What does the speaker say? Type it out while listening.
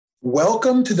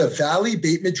Welcome to the Valley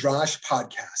Beit Midrash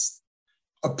podcast,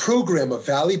 a program of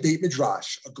Valley Beit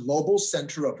Midrash, a global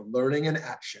center of learning and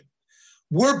action.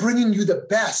 We're bringing you the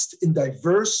best in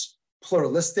diverse,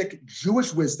 pluralistic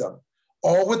Jewish wisdom,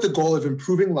 all with the goal of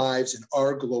improving lives in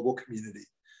our global community.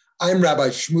 I'm Rabbi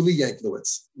Shmuley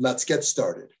Yanklowitz. Let's get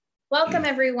started. Welcome,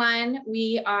 everyone.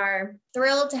 We are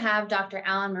thrilled to have Dr.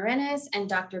 Alan Marinis and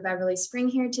Dr. Beverly Spring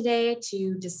here today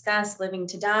to discuss living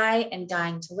to die and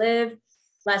dying to live,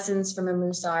 lessons from a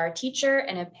Musar teacher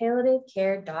and a palliative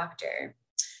care doctor.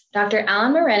 Dr.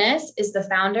 Alan Marinis is the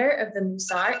founder of the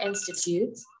Musar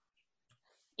Institute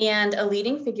and a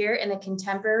leading figure in the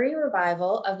contemporary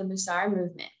revival of the Musar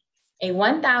movement, a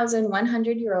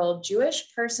 1,100-year-old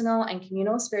Jewish personal and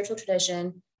communal spiritual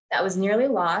tradition that was nearly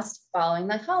lost following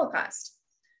the Holocaust.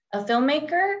 A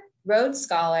filmmaker, Rhodes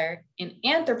Scholar, and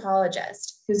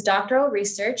anthropologist whose doctoral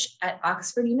research at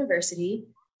Oxford University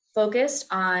focused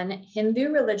on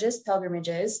Hindu religious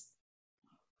pilgrimages,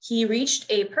 he reached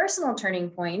a personal turning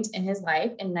point in his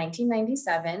life in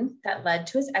 1997 that led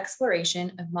to his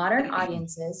exploration of modern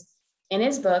audiences in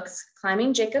his books,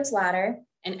 Climbing Jacob's Ladder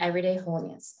and Everyday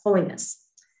Holiness.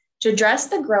 To address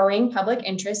the growing public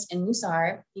interest in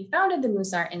Musar, he founded the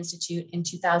Musar Institute in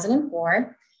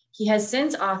 2004. He has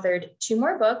since authored 2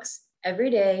 more books,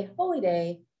 Everyday, Holy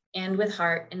Day, and With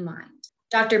Heart in Mind.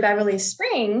 Dr. Beverly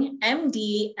Spring,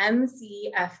 MD,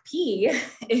 MCFP,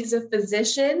 is a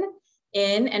physician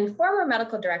in and former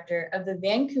medical director of the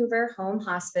Vancouver Home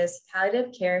Hospice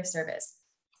Palliative Care Service,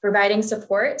 providing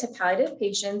support to palliative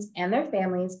patients and their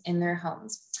families in their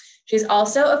homes. She's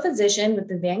also a physician with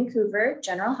the Vancouver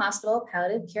General Hospital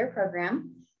Palliative Care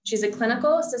Program. She's a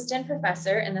clinical assistant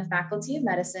professor in the Faculty of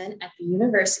Medicine at the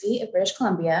University of British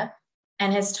Columbia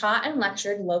and has taught and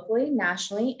lectured locally,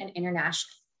 nationally, and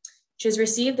internationally. She has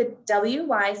received the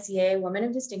WYCA Woman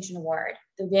of Distinction Award,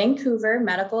 the Vancouver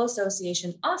Medical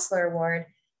Association Osler Award,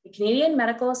 the Canadian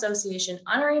Medical Association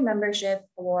Honorary Membership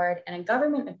Award, and a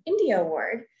Government of India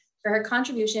Award for her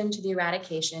contribution to the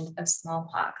eradication of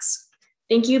smallpox.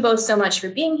 Thank you both so much for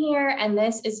being here. And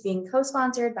this is being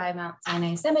co-sponsored by Mount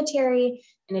Sinai Cemetery,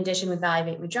 in addition with Valley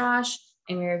Beit Midrash.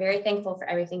 And we are very thankful for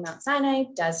everything Mount Sinai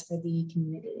does for the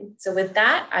community. So with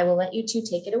that, I will let you two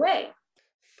take it away.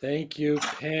 Thank you,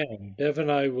 Pam. Bev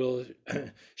and I will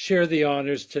share the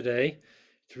honors today.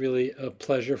 It's really a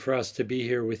pleasure for us to be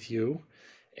here with you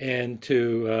and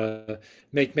to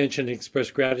make mention and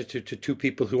express gratitude to 2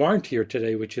 people who aren't here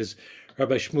today, which is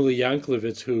Rabbi Shmuley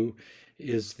Yanklowitz, who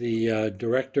is the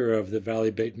director of the Valley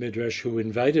Beit Midrash, who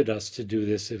invited us to do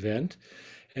this event,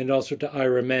 and also to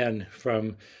Ira Mann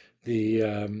from the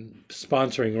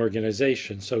sponsoring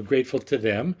organization. So grateful to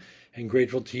them and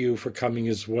grateful to you for coming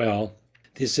as well.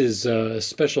 This is a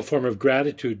special form of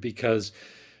gratitude because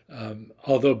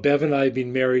although Bev and I have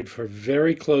been married for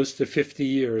very close to 50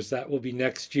 years, that will be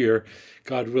next year,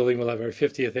 God willing, we'll have our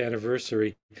 50th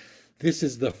anniversary. This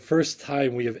is the first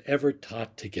time we have ever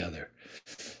taught together.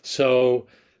 So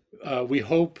we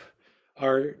hope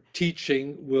our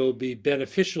teaching will be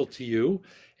beneficial to you,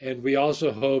 and we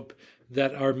also hope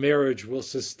that our marriage will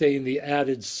sustain the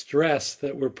added stress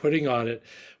that we're putting on it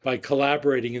by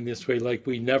collaborating in this way like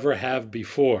we never have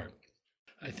before.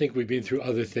 I think we've been through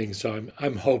other things, so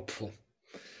I'm hopeful.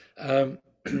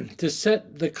 To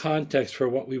set the context for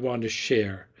what we want to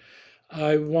share,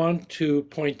 I want to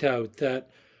point out that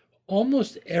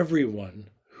almost everyone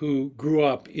who grew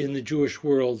up in the Jewish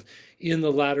world in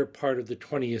the latter part of the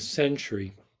 20th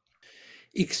century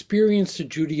experienced a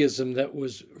Judaism that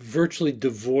was virtually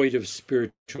devoid of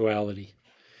spirituality.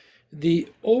 The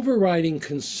overriding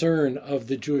concern of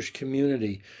the Jewish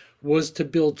community was to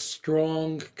build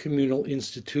strong communal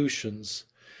institutions,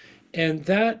 and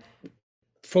that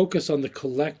focus on the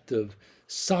collective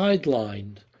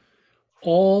sidelined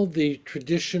all the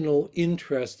traditional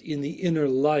interest in the inner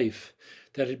life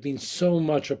that had been so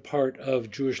much a part of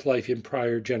Jewish life in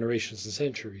prior generations and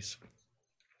centuries.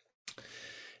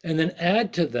 And then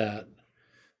add to that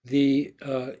the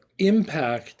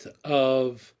impact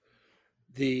of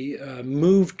the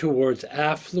move towards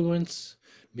affluence,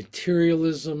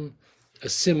 materialism,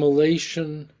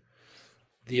 assimilation,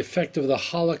 the effect of the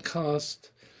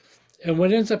Holocaust. And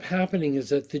what ends up happening is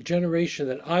that the generation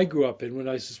that I grew up in, when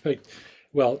I suspect,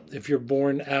 well, if you're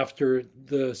born after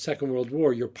the Second World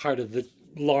War, you're part of the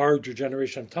larger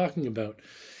generation I'm talking about,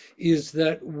 is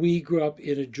that we grew up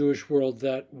in a Jewish world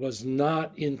that was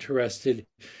not interested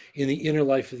in the inner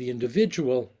life of the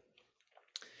individual.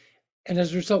 And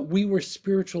as a result, we were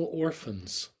spiritual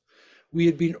orphans. We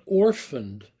had been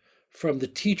orphaned from the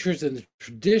teachers and the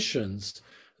traditions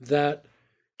that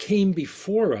came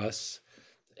before us.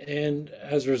 And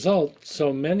as a result,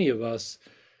 so many of us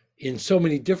in so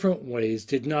many different ways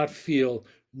did not feel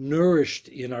nourished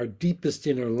in our deepest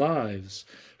inner lives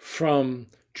from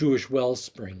Jewish well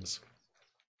springs.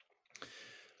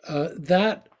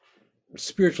 That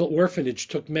spiritual orphanage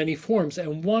took many forms,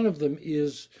 and one of them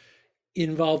is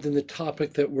involved in the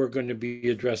topic that we're going to be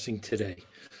addressing today,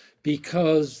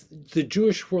 because the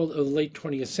Jewish world of the late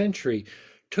 20th century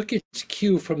took its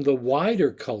cue from the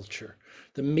wider culture,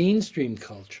 the mainstream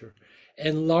culture,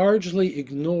 and largely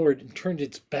ignored and turned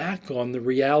its back on the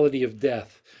reality of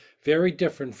death, very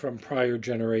different from prior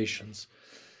generations.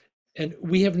 And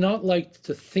we have not liked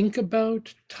to think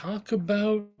about, talk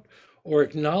about, or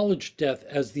acknowledge death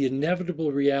as the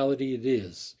inevitable reality it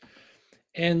is.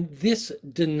 And this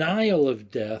denial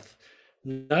of death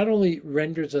not only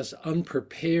renders us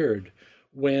unprepared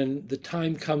when the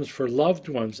time comes for loved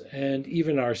ones and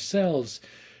even ourselves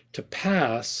to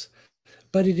pass,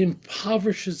 but it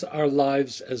impoverishes our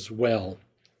lives as well.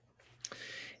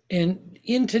 And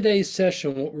in today's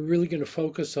session, what we're really going to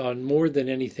focus on more than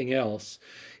anything else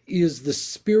is the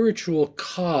spiritual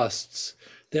costs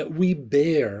that we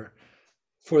bear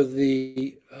for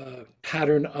the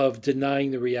pattern of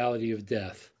denying the reality of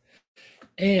death.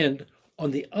 And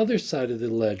on the other side of the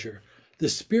ledger, the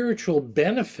spiritual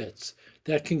benefits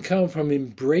that can come from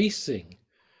embracing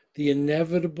the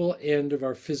inevitable end of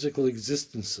our physical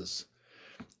existences.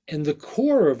 And the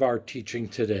core of our teaching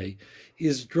today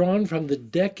is drawn from the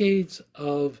decades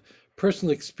of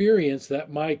personal experience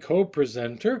that my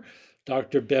co-presenter,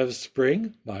 Dr. Bev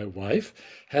Spring, my wife,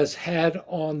 has had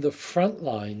on the front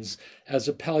lines as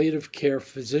a palliative care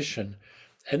physician.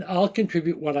 And I'll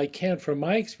contribute what I can from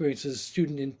my experience as a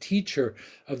student and teacher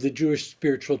of the Jewish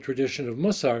spiritual tradition of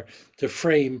Musar to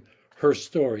frame her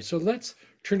story. So let's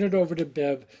turn it over to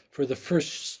Bev for the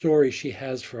first story she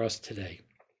has for us today.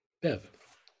 Bev.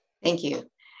 Thank you.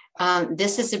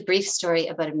 This is a brief story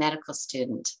about a medical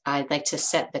student. I'd like to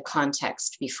set the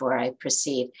context before I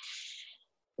proceed.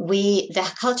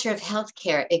 The culture of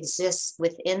healthcare exists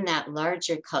within that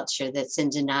larger culture that's in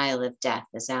denial of death,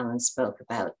 as Alan spoke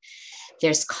about.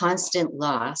 There's constant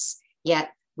loss,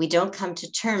 yet we don't come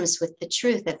to terms with the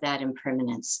truth of that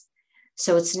impermanence.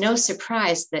 So it's no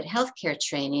surprise that healthcare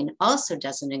training also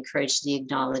doesn't encourage the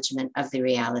acknowledgement of the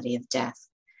reality of death.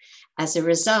 As a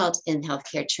result, in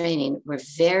healthcare training, we're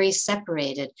very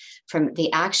separated from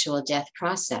the actual death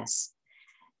process.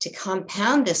 To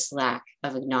compound this lack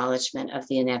of acknowledgement of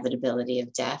the inevitability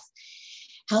of death,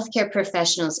 healthcare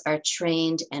professionals are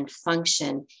trained and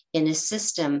function in a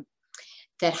system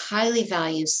that highly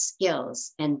values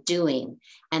skills and doing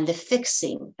and the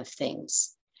fixing of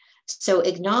things. So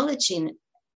acknowledging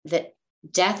that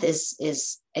death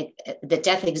exists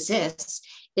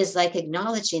is like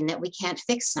acknowledging that we can't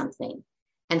fix something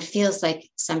and feels like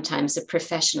sometimes a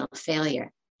professional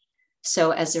failure.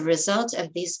 So as a result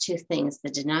of these two things,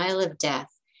 the denial of death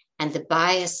and the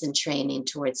bias in training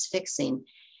towards fixing,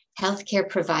 healthcare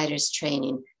providers'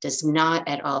 training does not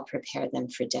at all prepare them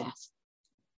for death.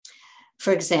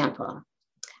 For example,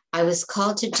 I was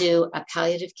called to do a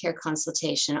palliative care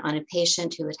consultation on a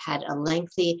patient who had had a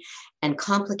lengthy and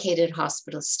complicated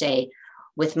hospital stay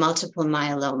with multiple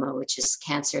myeloma, which is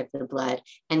cancer of the blood,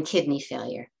 and kidney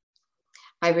failure.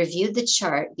 I reviewed the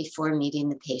chart before meeting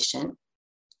the patient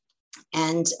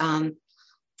and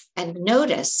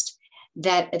noticed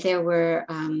that there were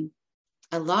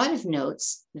a lot of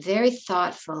notes, very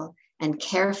thoughtful and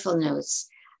careful notes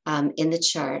in the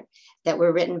chart that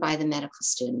were written by the medical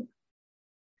student.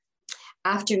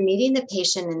 After meeting the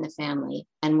patient and the family,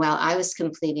 and while I was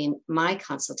completing my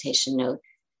consultation note,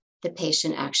 the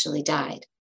patient actually died.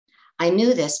 I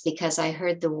knew this because I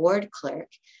heard the ward clerk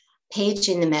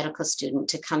paging the medical student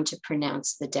to come to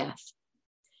pronounce the death.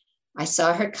 I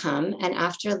saw her come, and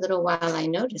after a little while, I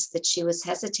noticed that she was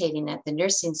hesitating at the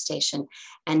nursing station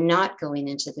and not going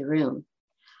into the room.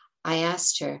 I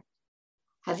asked her,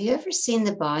 "Have you ever seen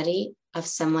the body of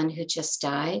someone who just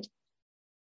died?"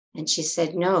 And she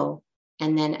said, "No,"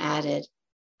 and then added,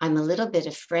 "I'm a little bit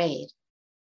afraid.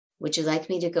 Would you like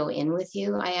me to go in with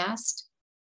you?" I asked.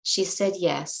 She said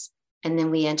yes, and then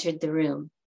we entered the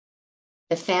room.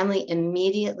 The family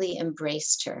immediately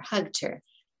embraced her, hugged her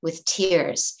with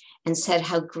tears, and said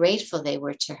how grateful they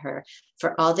were to her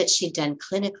for all that she'd done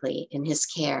clinically in his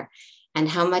care and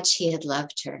how much he had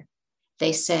loved her.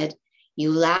 They said,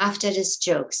 "You laughed at his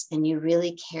jokes and you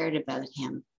really cared about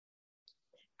him."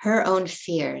 Her own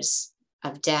fears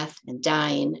of death and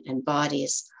dying and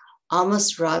bodies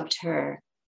almost robbed her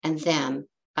and them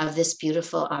of this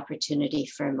beautiful opportunity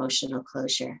for emotional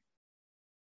closure.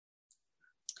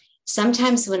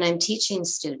 Sometimes when I'm teaching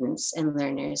students and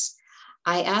learners,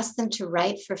 I ask them to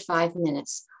write for 5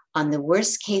 minutes on the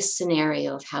worst case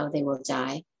scenario of how they will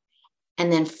die,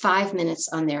 and then 5 minutes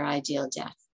on their ideal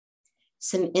death.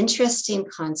 Some interesting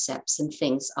concepts and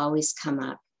things always come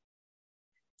up.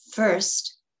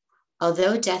 First,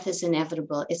 although death is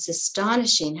inevitable, it's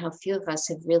astonishing how few of us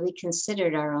have really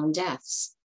considered our own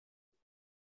deaths.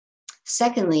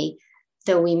 Secondly,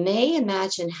 though we may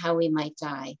imagine how we might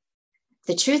die,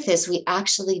 the truth is we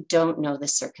actually don't know the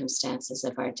circumstances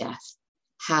of our death.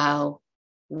 How,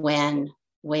 when,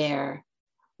 where,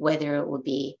 whether it will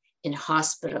be in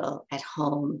hospital, at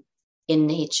home, in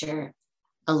nature,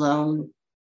 alone,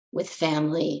 with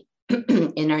family,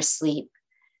 in our sleep,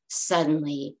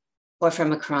 suddenly, or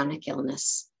from a chronic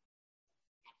illness.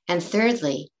 And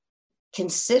thirdly,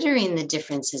 considering the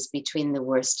differences between the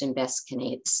worst and best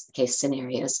case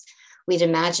scenarios we'd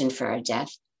imagine for our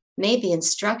death may be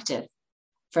instructive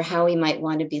for how we might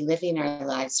want to be living our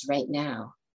lives right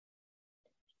now.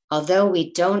 Although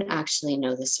we don't actually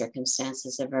know the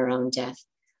circumstances of our own death,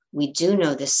 we do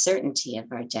know the certainty of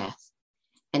our death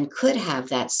and could have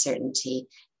that certainty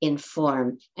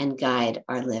inform and guide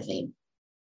our living.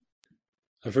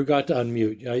 I forgot to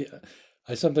unmute.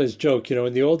 I sometimes joke,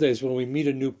 in the old days when we meet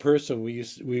a new person,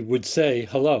 we would say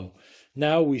hello.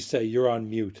 Now we say you're on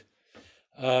mute.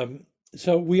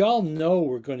 So we all know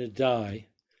we're going to die,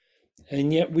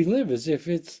 and yet we live as if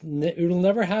it'll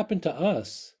never happen to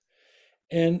us.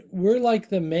 And we're like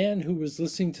the man who was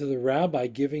listening to the rabbi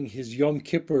giving his Yom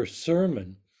Kippur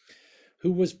sermon,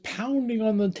 who was pounding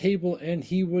on the table, and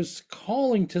he was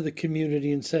calling to the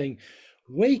community and saying,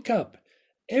 "Wake up.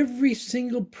 Every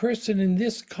single person in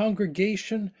this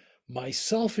congregation,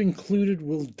 myself included,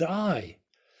 will die."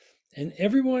 And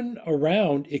everyone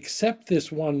around, except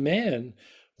this one man,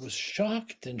 was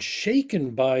shocked and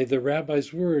shaken by the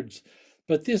rabbi's words.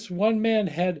 But this one man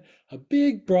had a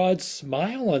big, broad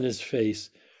smile on his face.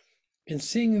 And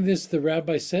seeing this, the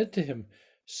rabbi said to him,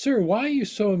 "Sir, why are you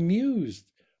so amused?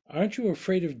 Aren't you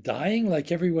afraid of dying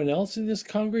like everyone else in this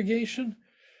congregation?"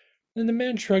 And the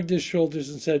man shrugged his shoulders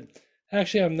and said,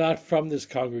 "Actually, I'm not from this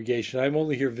congregation. I'm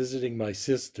only here visiting my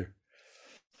sister."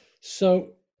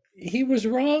 So he was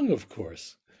wrong, of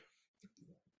course.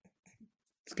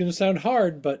 It's going to sound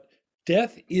hard, but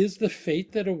death is the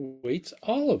fate that awaits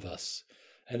all of us.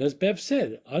 And as Bev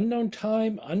said, unknown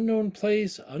time, unknown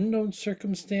place, unknown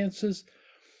circumstances.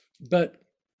 But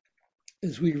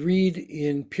as we read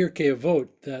in Pirkei Avot,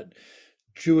 that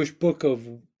Jewish book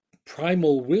of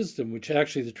primal wisdom, which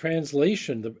actually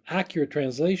the accurate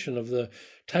translation of the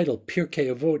title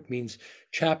Pirkei Avot means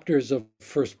chapters of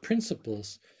first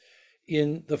principles.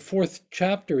 In the 4th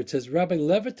chapter, it says, Rabbi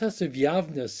Levitas of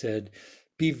Yavna said,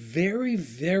 "Be very,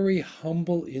 very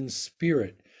humble in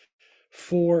spirit,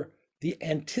 for the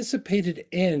anticipated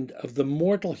end of the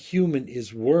mortal human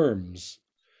is worms."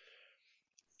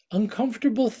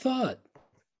 Uncomfortable thought,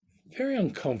 very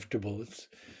uncomfortable.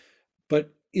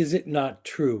 But is it not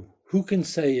true? Who can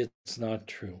say it's not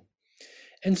true?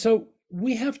 And so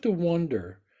we have to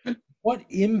wonder what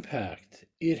impact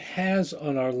it has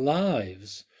on our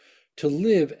lives to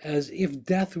live as if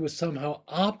death was somehow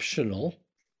optional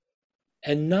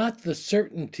and not the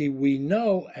certainty we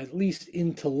know, at least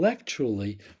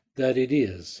intellectually, that it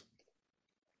is.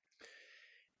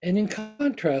 And in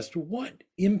contrast, what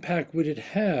impact would it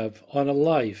have on a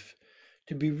life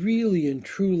to be really and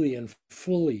truly and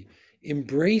fully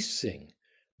embracing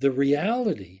the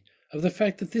reality of the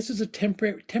fact that this is a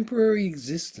temporary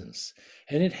existence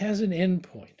and it has an end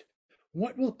point?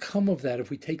 What will come of that if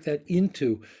we take that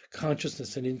into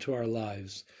consciousness and into our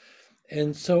lives?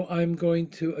 And so I'm going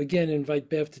to again invite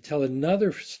Bev to tell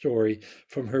another story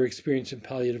from her experience in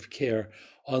palliative care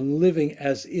on living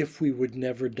as if we would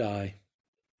never die.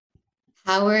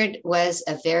 Howard was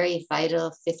a very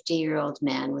vital 50-year-old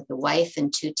man with a wife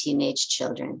and 2 teenage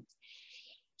children.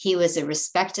 He was a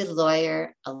respected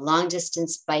lawyer, a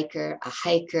long-distance biker, a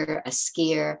hiker, a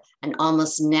skier, an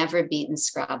almost never beaten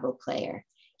Scrabble player.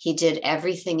 He did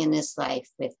everything in his life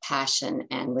with passion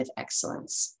and with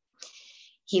excellence.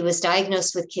 He was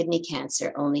diagnosed with kidney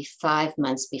cancer only 5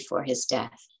 months before his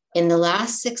death. In the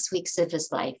last 6 weeks of his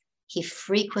life, he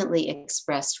frequently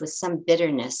expressed with some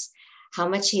bitterness how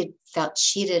much he had felt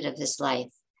cheated of his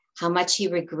life, how much he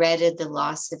regretted the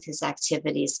loss of his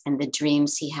activities and the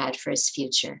dreams he had for his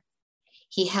future.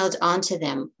 He held on to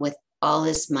them with all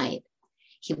his might.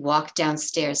 He walked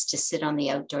downstairs to sit on the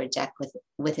outdoor deck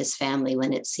with his family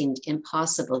when it seemed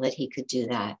impossible that he could do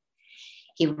that.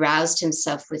 He roused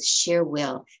himself with sheer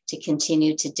will to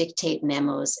continue to dictate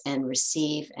memos and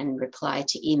receive and reply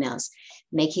to emails,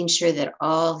 making sure that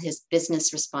all his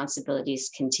business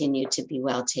responsibilities continued to be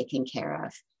well taken care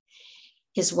of.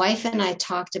 His wife and I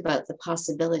talked about the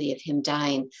possibility of him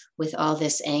dying with all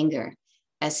this anger,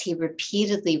 as he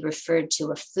repeatedly referred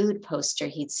to a food poster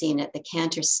he'd seen at the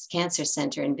Cancer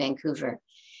Center in Vancouver.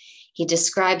 He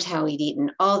described how he'd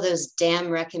eaten all those damn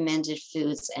recommended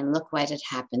foods and look what had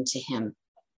happened to him.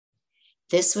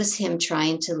 This was him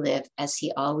trying to live as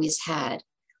he always had,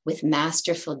 with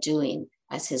masterful doing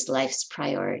as his life's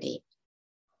priority.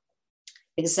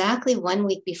 Exactly 1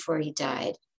 week before he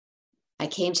died, I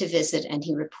came to visit and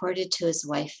he reported to his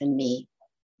wife and me,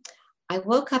 "I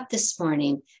woke up this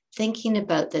morning thinking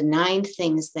about the 9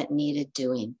 things that needed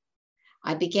doing.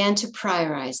 I began to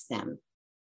prioritize them.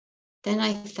 Then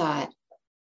I thought,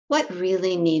 what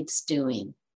really needs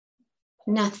doing?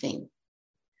 Nothing.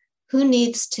 Who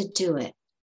needs to do it?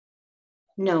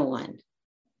 No one.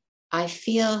 I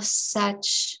feel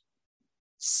such,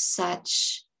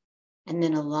 and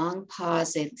then a long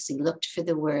pause as he looked for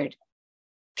the word,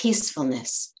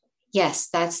 peacefulness. Yes,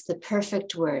 that's the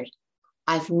perfect word.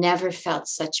 I've never felt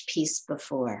such peace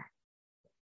before."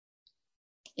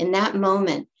 In that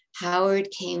moment, Howard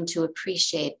came to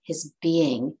appreciate his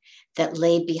being that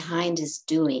lay behind his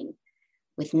doing,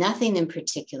 with nothing in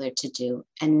particular to do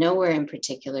and nowhere in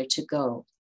particular to go.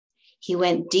 He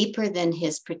went deeper than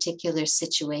his particular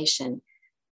situation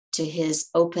to his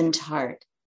opened heart,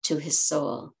 to his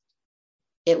soul.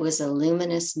 It was a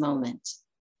luminous moment.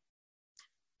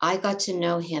 I got to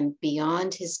know him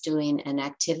beyond his doing and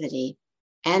activity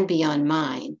and beyond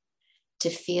mine, to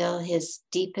feel his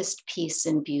deepest peace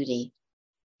and beauty,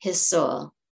 his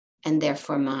soul, and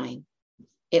therefore mine.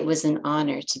 It was an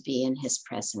honor to be in his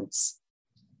presence.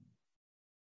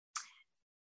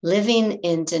 Living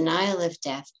in denial of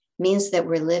death means that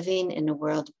we're living in a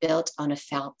world built on a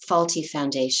faulty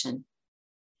foundation.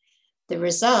 The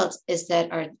result is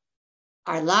that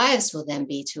our lives will then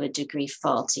be to a degree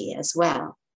faulty as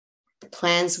well. The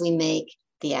plans we make,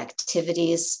 the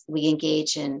activities we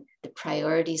engage in, the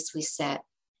priorities we set,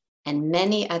 and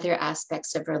many other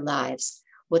aspects of our lives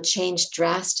will change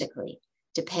drastically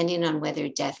depending on whether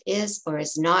death is or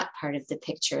is not part of the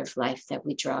picture of life that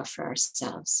we draw for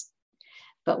ourselves.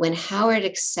 But when Howard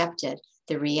accepted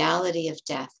the reality of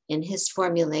death in his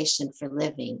formulation for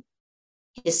living,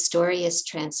 his story is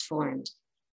transformed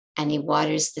and he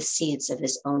waters the seeds of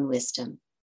his own wisdom.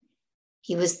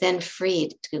 He was then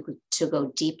freed to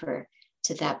go deeper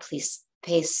to that place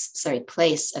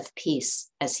of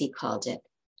peace, as he called it,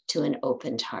 to an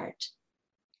opened heart.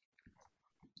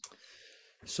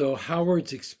 So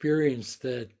Howard's experience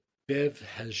that Bev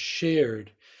has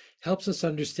shared helps us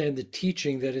understand the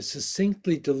teaching that is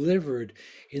succinctly delivered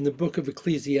in the book of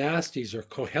Ecclesiastes, or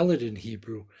Kohelet in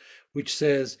Hebrew, which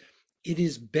says, "It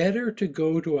is better to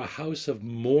go to a house of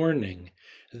mourning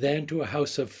than to a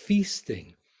house of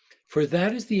feasting, for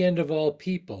that is the end of all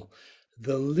people.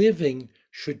 The living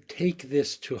should take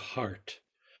this to heart."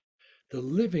 The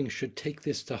living should take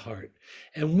this to heart.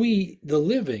 And we, the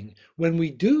living, when we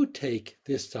do take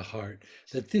this to heart,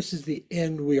 that this is the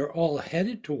end we are all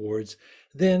headed towards,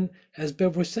 then, as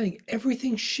Bev was saying,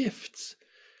 everything shifts.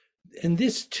 And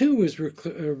this too is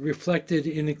reflected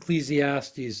in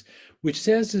Ecclesiastes, which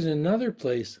says in another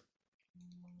place,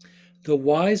 "The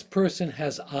wise person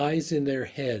has eyes in their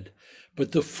head,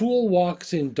 but the fool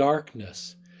walks in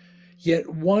darkness. Yet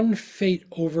one fate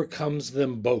overcomes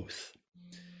them both."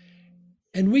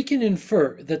 And we can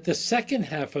infer that the second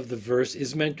half of the verse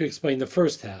is meant to explain the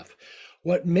first half.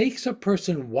 What makes a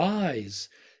person wise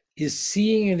is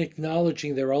seeing and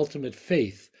acknowledging their ultimate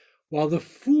faith, while the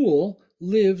fool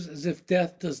lives as if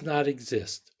death does not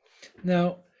exist.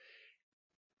 Now,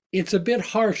 it's a bit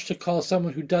harsh to call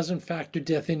someone who doesn't factor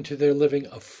death into their living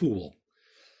a fool,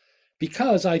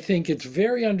 because I think it's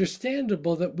very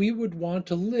understandable that we would want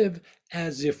to live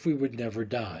as if we would never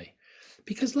die.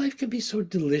 Because life can be so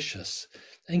delicious,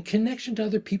 and connection to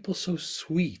other people so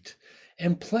sweet,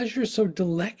 and pleasure so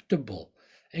delectable,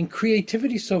 and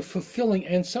creativity so fulfilling,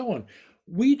 and so on.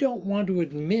 We don't want to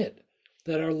admit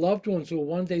that our loved ones will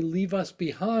one day leave us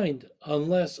behind,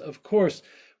 unless, of course,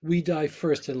 we die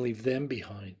first and leave them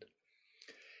behind.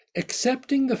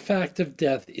 Accepting the fact of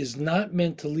death is not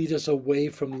meant to lead us away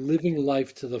from living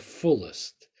life to the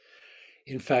fullest.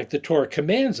 In fact, the Torah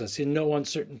commands us in no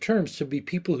uncertain terms to be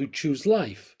people who choose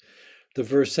life. The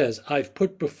verse says, "I've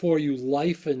put before you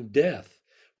life and death,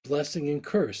 blessing and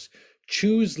curse.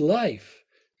 Choose life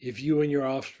if you and your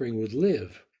offspring would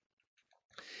live."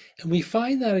 And we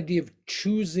find that idea of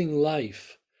choosing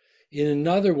life in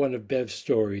another one of Bev's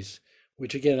stories,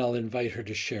 which again, I'll invite her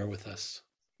to share with us.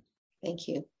 Thank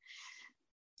you.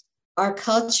 Our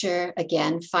culture,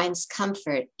 again, finds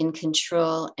comfort in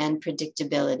control and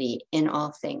predictability in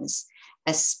all things.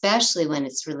 especially when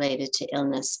it's related to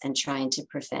illness and trying to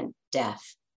prevent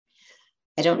death.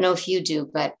 I don't know if you do,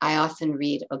 but I often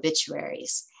read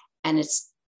obituaries, and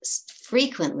it's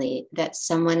frequently that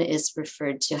someone is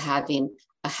referred to having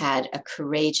had a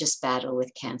courageous battle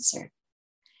with cancer.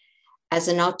 As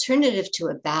an alternative to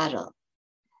a battle,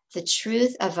 the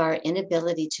truth of our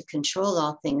inability to control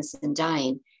all things in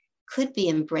dying could be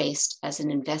embraced as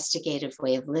an investigative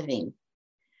way of living.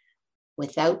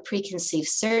 Without preconceived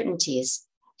certainties,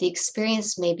 the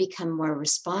experience may become more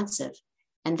responsive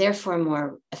and therefore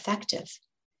more effective.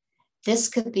 This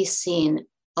could be seen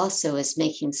also as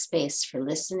making space for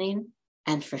listening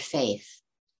and for faith.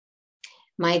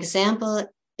 My example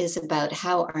is about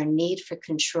how our need for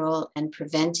control and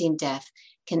preventing death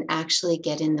can actually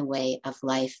get in the way of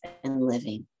life and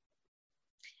living.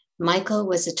 Michael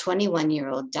was a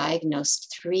 21-year-old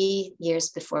diagnosed 3 years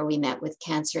before we met with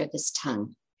cancer of his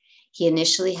tongue. He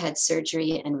initially had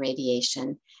surgery and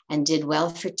radiation and did well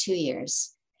for 2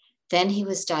 years. Then he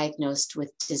was diagnosed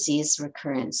with disease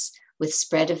recurrence, with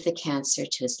spread of the cancer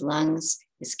to his lungs,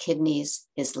 his kidneys,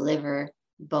 his liver,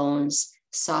 bones,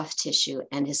 soft tissue,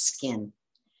 and his skin.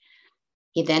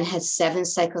 He then had 7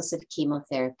 cycles of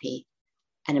chemotherapy,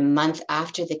 and a month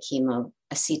after the chemo,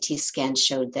 a CT scan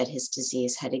showed that his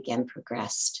disease had again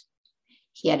progressed.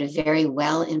 He had a very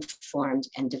well-informed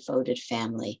and devoted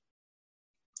family.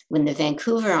 When the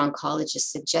Vancouver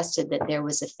oncologist suggested that there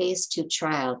was a phase 2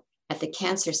 trial at the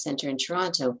Cancer Center in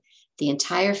Toronto, the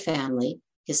entire family,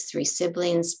 his 3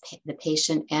 siblings, the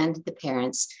patient, and the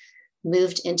parents,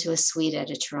 moved into a suite at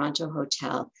a Toronto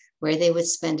hotel where they would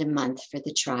spend a month for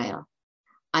the trial.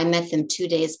 I met them 2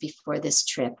 days before this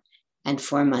trip and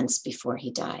 4 months before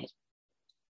he died.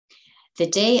 The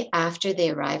day after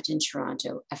they arrived in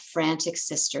Toronto, a frantic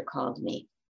sister called me.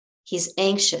 "He's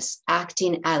anxious,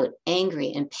 acting out,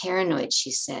 angry, and paranoid," she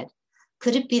said.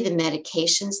 "Could it be the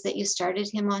medications that you started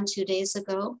him on 2 days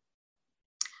ago?"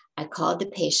 I called the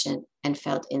patient and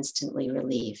felt instantly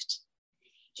relieved.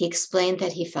 He explained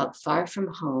that he felt far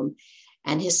from home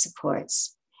and his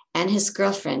supports, and his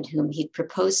girlfriend, whom he'd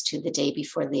proposed to the day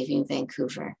before leaving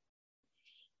Vancouver.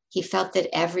 He felt that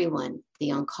everyone, the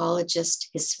oncologist,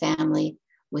 his family,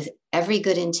 with every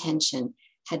good intention,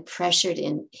 had pressured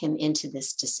him into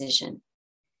this decision.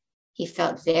 He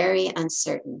felt very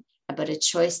uncertain about a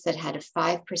choice that had a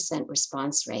 5%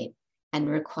 response rate and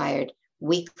required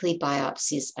weekly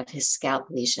biopsies of his scalp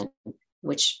lesion,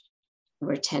 which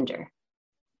were tender.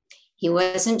 He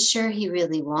wasn't sure he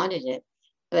really wanted it,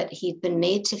 but he'd been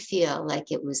made to feel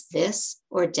like it was this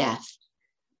or death,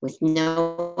 with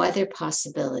no other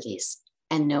possibilities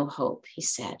and no hope, he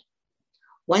said.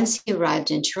 Once he arrived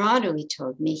in Toronto, he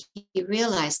told me, he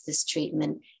realized this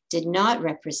treatment did not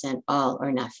represent all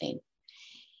or nothing.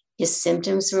 His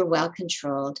symptoms were well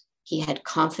controlled, he had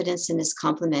confidence in his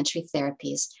complementary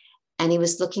therapies, and he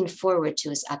was looking forward to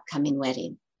his upcoming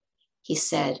wedding. He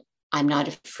said, "I'm not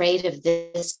afraid of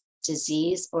this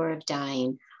disease or of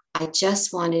dying. I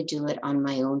just want to do it on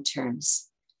my own terms."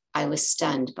 I was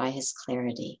stunned by his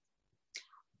clarity.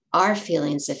 Our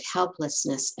feelings of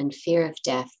helplessness and fear of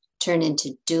death turn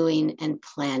into doing and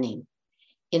planning.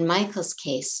 In Michael's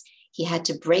case, he had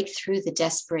to break through the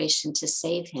desperation to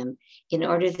save him in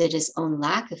order that his own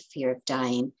lack of fear of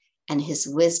dying and his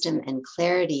wisdom and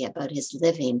clarity about his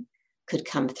living could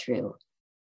come through.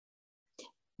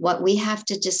 What we have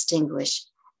to distinguish,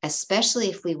 especially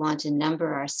if we want to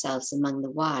number ourselves among the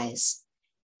wise,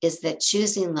 is that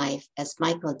choosing life, as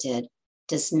Michael did,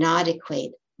 does not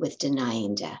equate with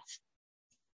denying death.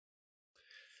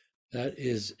 That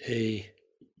is a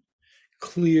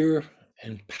clear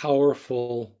and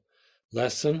powerful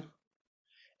lesson.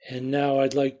 And now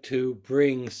I'd like to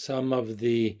bring some of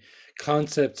the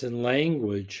concepts and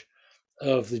language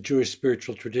of the Jewish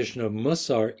spiritual tradition of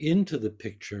Mussar into the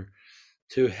picture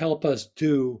to help us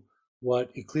do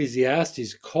what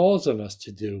Ecclesiastes calls on us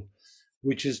to do,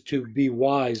 which is to be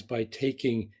wise by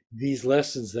taking these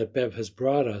lessons that Bev has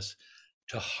brought us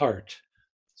to heart.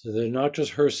 So they're not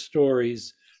just her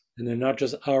stories and they're not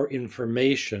just our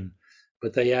information,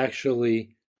 but they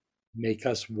actually make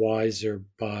us wiser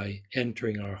by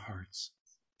entering our hearts.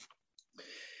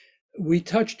 We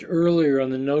touched earlier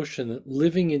on the notion that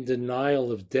living in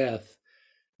denial of death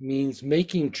means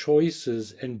making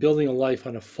choices and building a life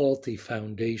on a faulty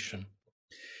foundation.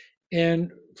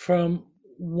 And from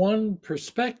one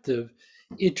perspective,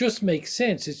 it just makes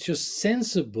sense. It's just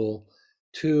sensible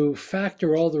to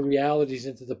factor all the realities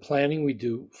into the planning we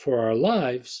do for our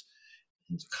lives.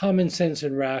 It's common sense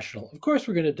and rational. Of course,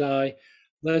 we're going to die.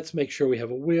 Let's make sure we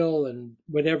have a will and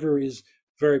whatever is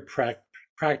very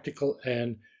practical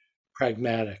and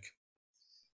pragmatic.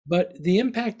 But the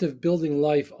impact of building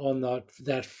life on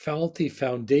that faulty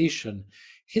foundation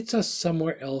hits us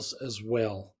somewhere else as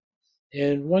well.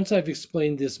 And once I've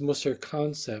explained this Musar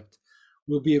concept,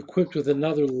 we'll be equipped with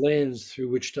another lens through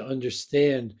which to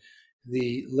understand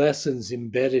the lessons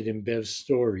embedded in Bev's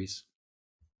stories.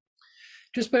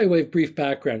 Just by way of brief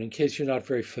background, in case you're not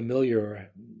very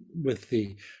familiar with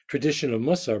the tradition of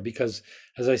Musar, because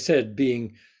as I said,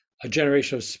 being a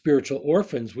generation of spiritual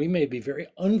orphans, we may be very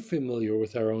unfamiliar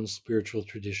with our own spiritual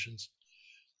traditions.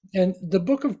 And the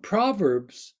book of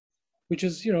Proverbs, which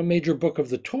is, a major book of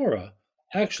the Torah,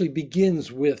 actually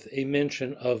begins with a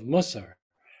mention of Musar.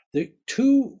 The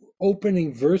two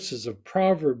opening verses of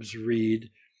Proverbs read,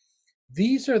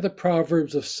 "These are the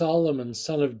Proverbs of Solomon,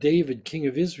 son of David, king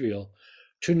of Israel,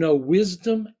 to know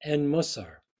wisdom and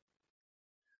Musar."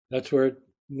 That's where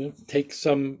it takes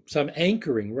some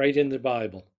anchoring right in the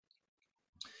Bible.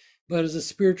 But as a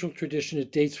spiritual tradition,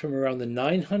 it dates from around the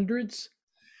 900s.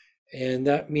 And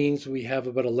that means we have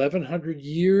about 1,100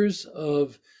 years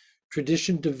of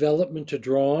tradition development to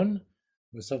draw on.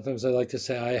 Sometimes I like to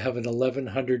say I have an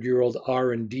 1,100-year-old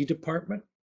R&D department.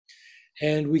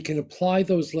 And we can apply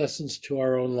those lessons to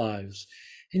our own lives.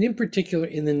 And in particular,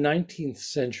 in the 19th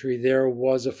century, there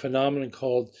was a phenomenon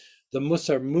called the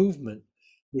Musar movement,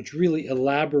 which really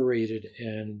elaborated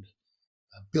and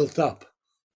built up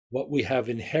what we have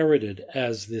inherited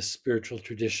as this spiritual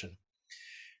tradition.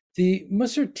 The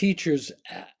Musar teachers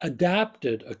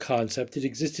adapted a concept that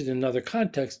existed in another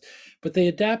context, but they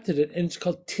adapted it, and it's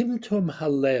called Timtum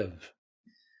Halev.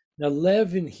 Now,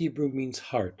 lev in Hebrew means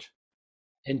heart,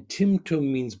 and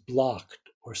Timtum means blocked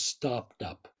or stopped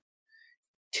up.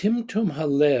 Timtum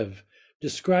Halev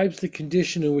describes the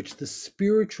condition in which the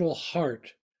spiritual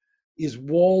heart is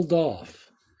walled off.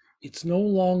 It's no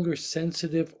longer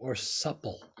sensitive or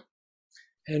supple.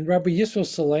 And Rabbi Yisrael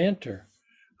Salanter,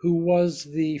 who was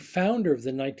the founder of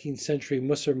the 19th century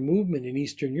Musar movement in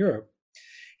Eastern Europe,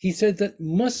 he said that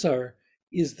Musar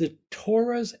is the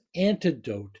Torah's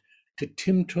antidote to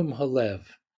Timtum Halev.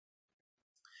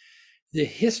 The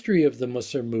history of the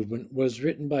Musar movement was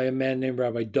written by a man named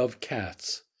Rabbi Dov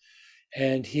Katz,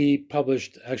 and he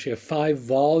published actually a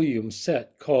 5-volume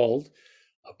set called,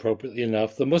 appropriately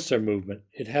enough, the Musar movement.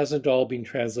 It hasn't all been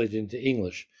translated into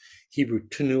English. Hebrew,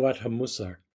 Tenuat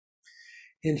HaMusar.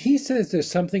 And he says there's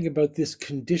something about this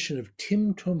condition of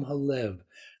Timtum Halev,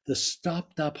 the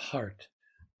stopped up heart,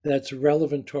 that's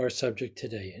relevant to our subject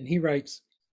today. And he writes,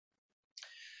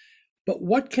 "But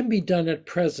what can be done at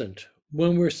present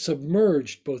when we're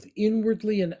submerged both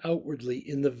inwardly and outwardly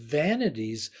in the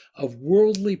vanities of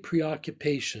worldly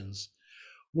preoccupations,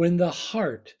 when the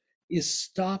heart is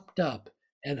stopped up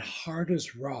and hard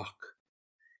as rock?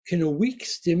 Can a weak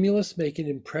stimulus make an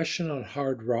impression on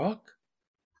hard rock?"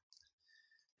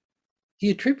 He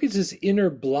attributes this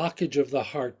inner blockage of the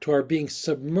heart to our being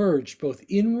submerged both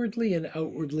inwardly and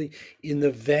outwardly in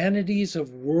the vanities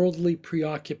of worldly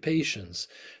preoccupations.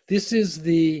 This is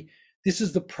the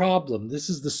problem. This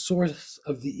is the source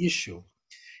of the issue.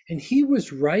 And he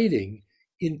was writing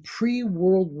in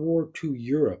pre-World War II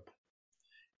Europe.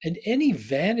 And any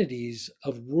vanities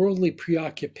of worldly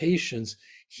preoccupations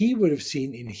he would have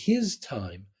seen in his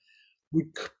time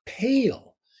would pale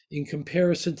in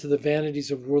comparison to the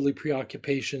vanities of worldly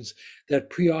preoccupations that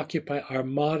preoccupy our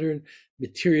modern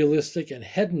materialistic and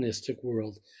hedonistic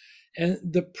world. And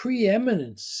the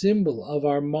preeminent symbol of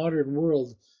our modern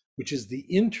world, which is the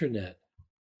internet,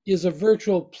 is a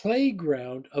virtual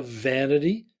playground of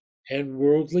vanity and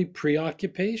worldly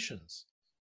preoccupations.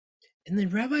 And then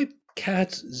Rabbi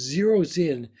Katz zeroes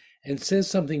in and says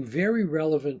something very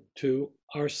relevant to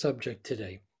our subject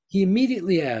today. He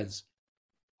immediately adds,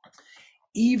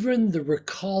 "Even the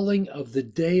recalling of the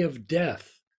day of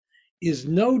death is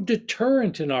no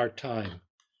deterrent in our time.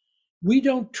 We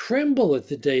don't tremble at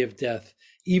the day of death,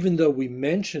 even though we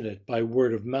mention it by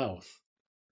word of mouth."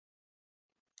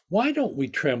 Why don't we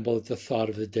tremble at the thought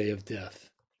of the day of death?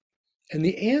 And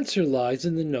the answer lies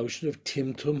in the notion of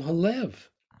Timtum Halev.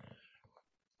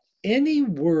 Any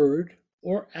word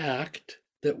or act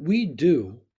that we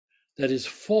do that is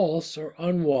false or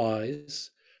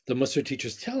unwise, the Musar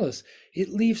teachers tell us, it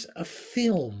leaves a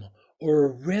film or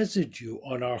a residue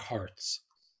on our hearts.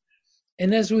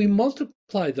 And as we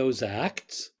multiply those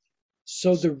acts,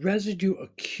 so the residue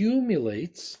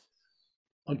accumulates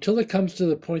until it comes to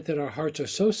the point that our hearts are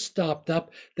so stopped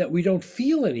up that we don't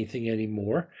feel anything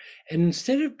anymore. And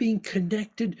instead of being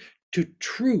connected to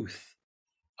truth,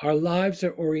 our lives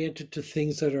are oriented to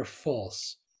things that are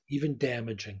false, even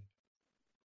damaging.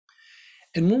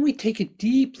 And when we take it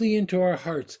deeply into our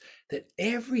hearts that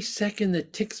every second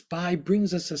that ticks by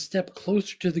brings us a step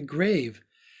closer to the grave,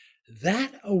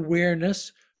 that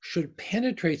awareness should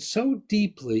penetrate so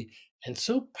deeply and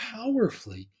so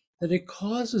powerfully that it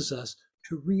causes us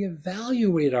to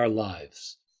reevaluate our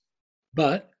lives.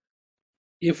 But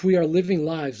if we are living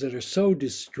lives that are so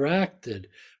distracted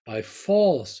by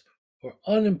false or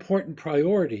unimportant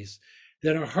priorities,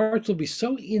 then our hearts will be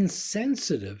so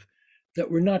insensitive that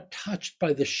we're not touched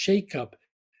by the shakeup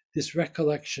this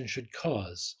recollection should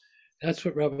cause. That's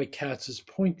what Rabbi Katz is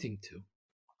pointing to.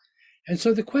 And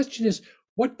so the question is,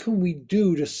 what can we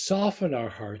do to soften our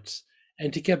hearts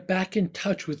and to get back in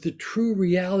touch with the true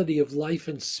reality of life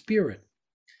and spirit?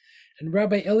 And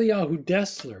Rabbi Eliyahu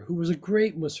Dessler, who was a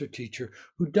great Musar teacher,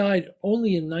 who died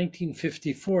only in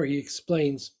 1954, he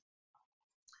explains,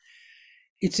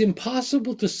 it's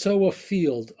impossible to sow a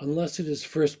field unless it has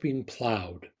first been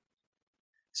plowed.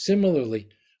 Similarly,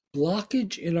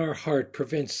 blockage in our heart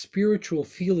prevents spiritual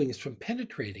feelings from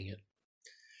penetrating it.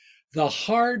 The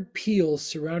hard peel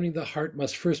surrounding the heart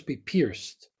must first be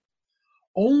pierced.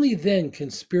 Only then can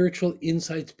spiritual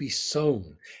insights be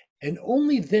sown, and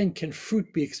only then can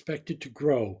fruit be expected to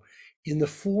grow in the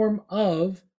form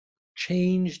of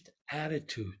changed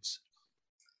attitudes.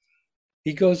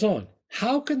 He goes on,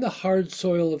 how can the hard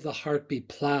soil of the heart be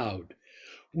plowed?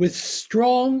 With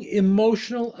strong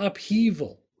emotional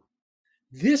upheaval.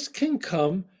 This can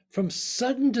come from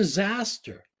sudden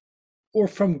disaster or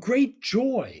from great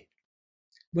joy.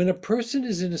 When a person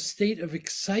is in a state of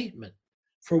excitement,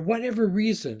 for whatever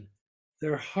reason,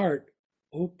 their heart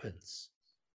opens.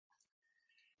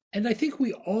 And I think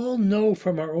we all know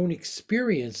from our own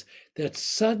experience that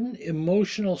sudden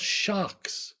emotional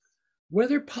shocks,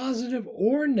 whether positive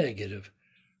or negative,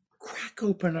 crack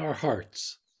open our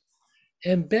hearts.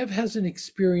 And Bev has an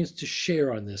experience to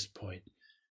share on this point.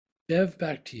 Bev,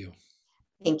 back to you.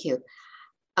 Thank you.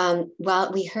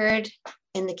 Well, we heard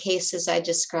in the cases I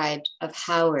described of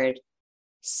Howard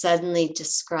suddenly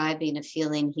describing a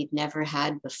feeling he'd never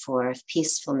had before of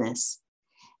peacefulness,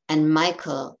 and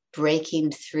Michael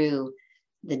breaking through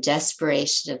the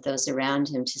desperation of those around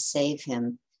him to save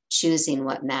him, choosing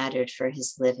what mattered for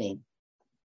his living.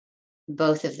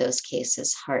 Both of those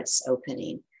cases, hearts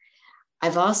opening.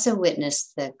 I've also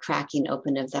witnessed the cracking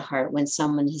open of the heart when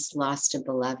someone has lost a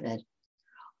beloved,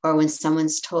 or when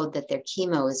someone's told that their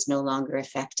chemo is no longer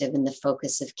effective and the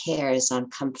focus of care is on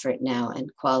comfort now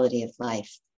and quality of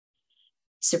life.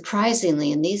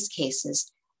 Surprisingly, in these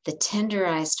cases, the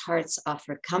tenderized hearts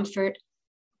offer comfort,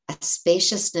 a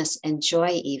spaciousness and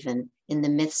joy even in the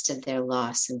midst of their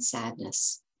loss and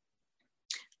sadness.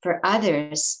 For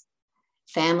others,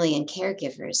 family and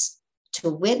caregivers, to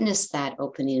witness that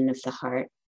opening of the heart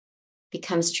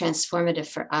becomes transformative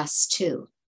for us too.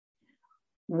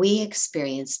 We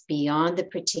experience beyond the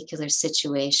particular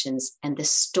situations and the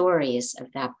stories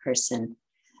of that person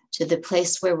to the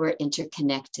place where we're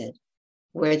interconnected,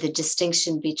 where the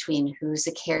distinction between who's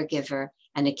a caregiver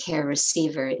and a care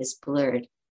receiver is blurred.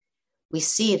 We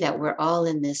see that we're all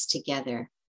in this together,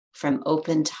 from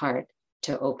opened heart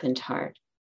to opened heart,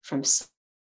 from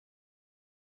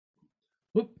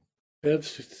Bev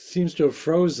seems to have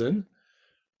frozen,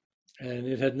 and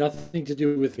it had nothing to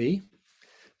do with me,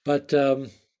 but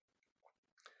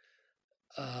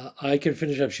I can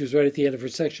finish up. She was right at the end of her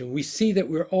section. We see that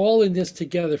we're all in this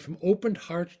together, from open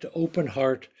heart to open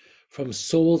heart, from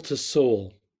soul to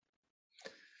soul.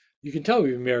 You can tell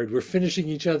we've been married. We're finishing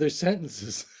each other's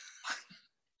sentences.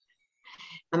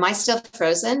 Am I still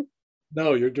frozen?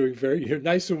 No, you're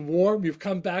nice and warm. You've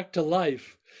come back to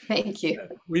life. Thank you.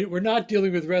 We're not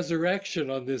dealing with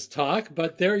resurrection on this talk,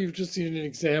 but there you've just seen an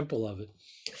example of it.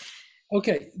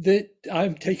 Okay,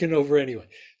 I'm taking over anyway.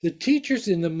 The teachers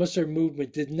in the Musar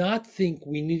movement did not think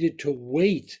we needed to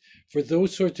wait for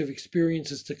those sorts of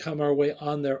experiences to come our way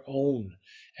on their own.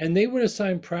 And they would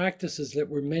assign practices that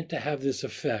were meant to have this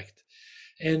effect.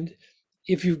 And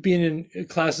if you've been in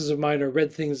classes of mine or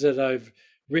read things that I've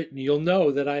written, you'll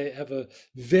know that I have a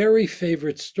very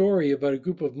favorite story about a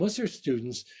group of Musar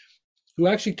students who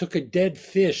actually took a dead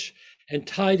fish and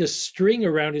tied a string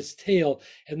around its tail,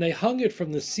 and they hung it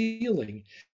from the ceiling.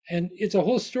 And it's a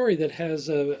whole story that has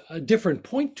a different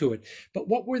point to it. But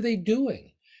what were they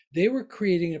doing? They were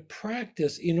creating a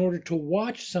practice in order to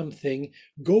watch something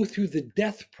go through the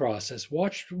death process,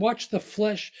 watch the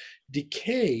flesh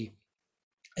decay,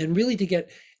 and really to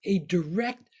get a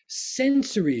direct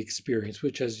sensory experience,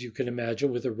 which, as you can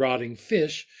imagine, with a rotting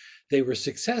fish, they were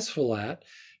successful at.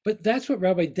 But that's what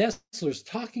Rabbi Dessler is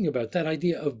talking about, that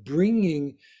idea of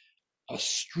bringing a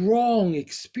strong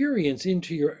experience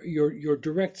into your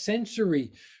direct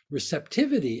sensory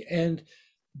receptivity.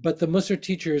 But the Musar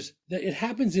teachers, it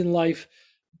happens in life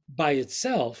by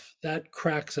itself, that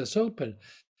cracks us open.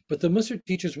 But the Musar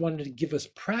teachers wanted to give us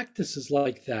practices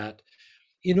like that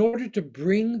in order to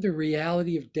bring the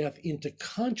reality of death into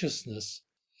consciousness,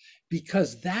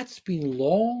 because that's been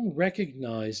long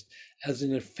recognized as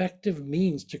an effective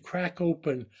means to crack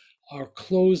open our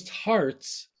closed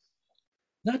hearts,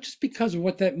 not just because of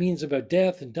what that means about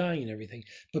death and dying and everything,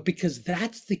 but because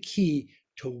that's the key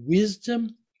to wisdom,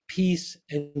 peace,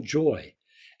 and joy.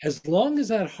 As long as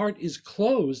that heart is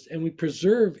closed and we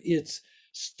preserve its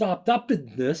stopped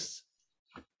upness,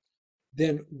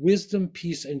 then wisdom,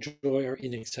 peace, and joy are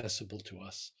inaccessible to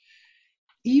us.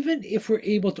 Even if we're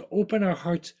able to open our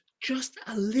hearts just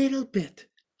a little bit,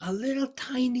 a little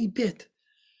tiny bit,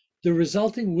 the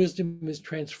resulting wisdom is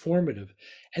transformative.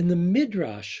 And the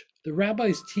Midrash, the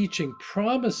rabbi's teaching,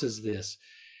 promises this.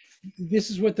 This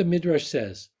is what the Midrash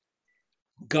says.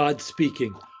 God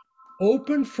speaking,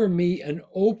 open for me an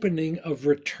opening of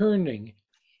returning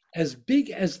as big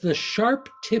as the sharp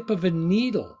tip of a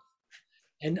needle,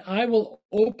 and I will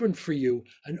open for you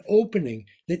an opening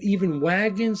that even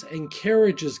wagons and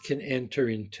carriages can enter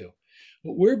into.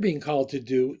 What we're being called to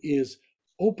do is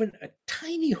open a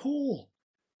tiny hole.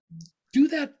 Do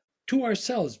that to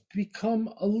ourselves,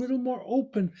 become a little more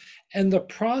open. And the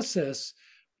process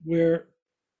where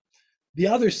the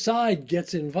other side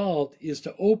gets involved is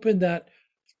to open that.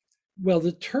 Well,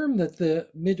 the term that the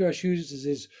Midrash uses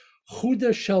is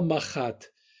Huda Shel Machat.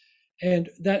 And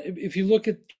that, if you look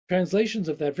at translations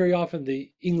of that, very often the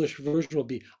English version will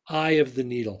be eye of the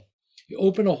needle. You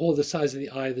open a hole the size of the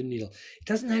eye of the needle. It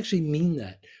doesn't actually mean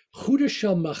that. Huda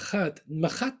Shel Machat.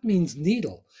 Machat means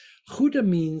needle. Huda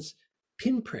means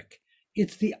pinprick.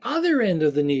 It's the other end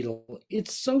of the needle.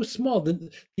 It's so small.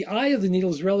 The eye of the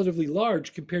needle is relatively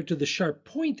large compared to the sharp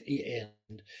point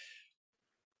end.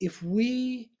 If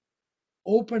we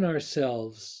open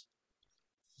ourselves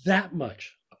that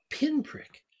much, a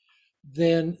pinprick,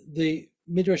 then the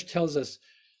Midrash tells us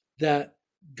that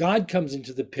God comes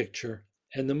into the picture,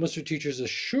 and the Musar teachers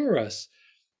assure us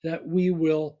that we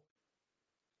will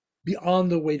be on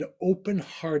the way to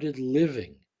open-hearted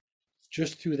living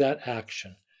just through that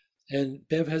action. And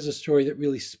Bev has a story that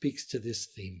really speaks to this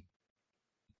theme.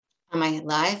 Am I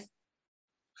live?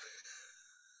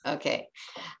 Okay.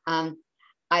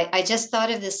 I just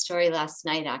thought of this story last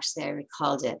night, actually. I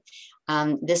recalled it.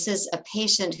 This is a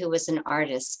patient who was an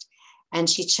artist, and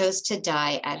she chose to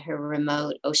die at her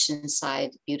remote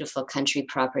oceanside, beautiful country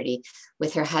property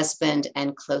with her husband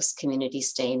and close community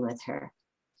staying with her.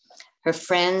 Her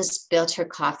friends built her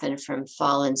coffin from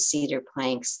fallen cedar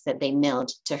planks that they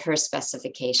milled to her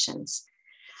specifications.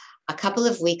 A couple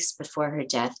of weeks before her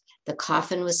death, the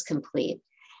coffin was complete,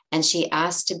 and she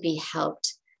asked to be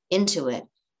helped into it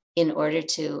in order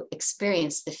to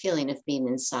experience the feeling of being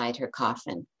inside her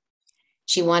coffin.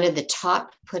 She wanted the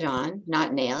top put on,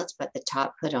 not nailed, but the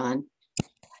top put on.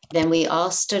 Then we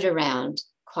all stood around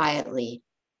quietly,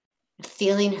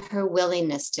 feeling her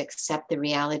willingness to accept the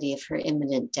reality of her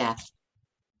imminent death,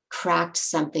 cracked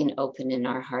something open in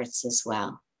our hearts as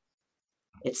well.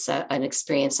 It's an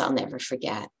experience I'll never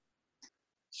forget.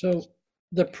 So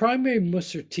the primary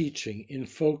Musar teaching in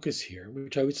focus here,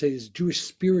 which I would say is Jewish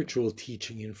spiritual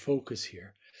teaching in focus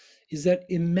here, is that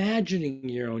imagining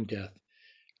your own death,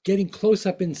 getting close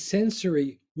up in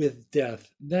sensory with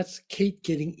death, that's Kate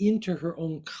getting into her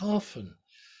own coffin,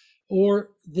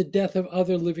 or the death of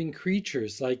other living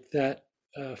creatures like that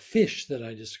fish that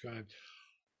I described,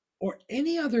 or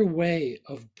any other way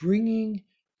of bringing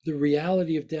the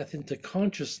reality of death into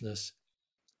consciousness,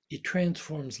 it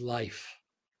transforms life.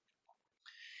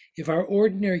 If our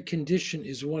ordinary condition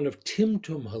is one of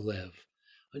Timtum Halev,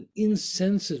 an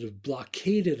insensitive,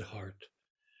 blockaded heart,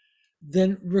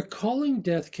 then recalling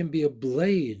death can be a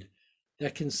blade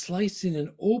that can slice in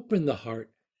and open the heart,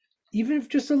 even if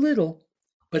just a little,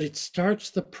 but it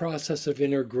starts the process of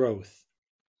inner growth.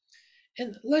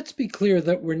 And let's be clear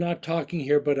that we're not talking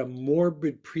here about a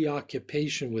morbid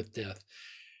preoccupation with death.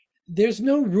 There's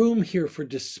no room here for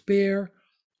despair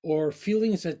or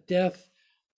feelings that death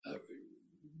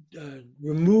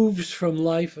removes from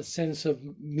life a sense of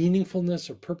meaningfulness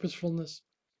or purposefulness.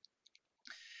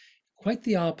 Quite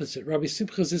the opposite. Rabbi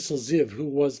Simcha Zissel Ziv, who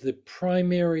was the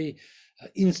primary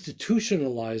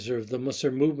institutionalizer of the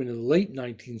Musar movement in the late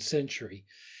 19th century,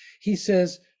 he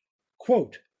says,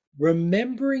 quote,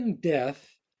 remembering death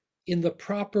in the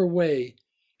proper way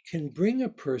can bring a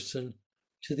person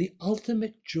to the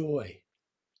ultimate joy.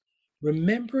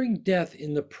 Remembering death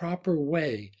in the proper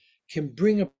way can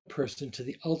bring a person to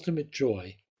the ultimate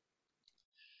joy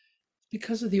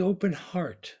because of the open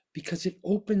heart, because it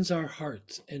opens our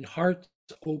hearts, and hearts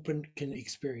open can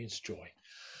experience joy.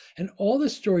 And all the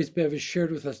stories Bev has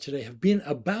shared with us today have been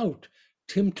about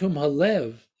Timtum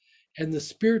Halev and the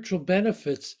spiritual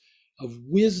benefits of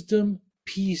wisdom,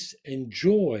 peace, and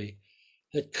joy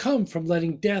that come from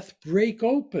letting death break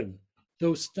open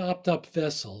those stopped up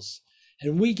vessels.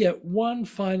 And we get one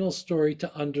final story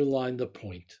to underline the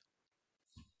point.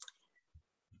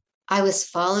 I was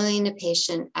following a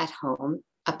patient at home,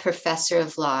 a professor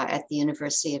of law at the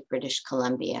University of British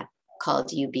Columbia called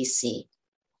UBC.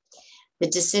 The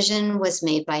decision was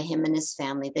made by him and his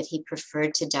family that he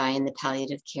preferred to die in the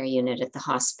palliative care unit at the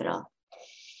hospital.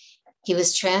 He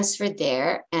was transferred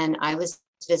there, and I was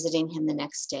visiting him the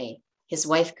next day. His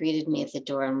wife greeted me at the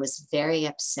door and was very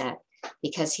upset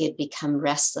because he had become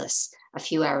restless a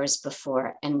few hours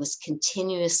before and was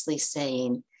continuously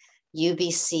saying,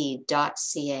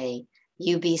 ubc.ca,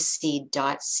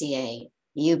 ubc.ca,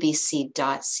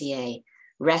 ubc.ca,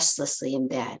 restlessly in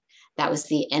bed. That was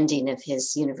the ending of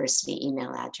his university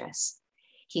email address.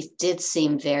 He did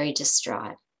seem very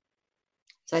distraught.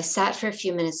 So I sat for a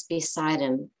few minutes beside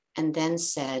him and then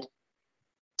said,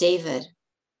 David,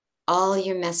 all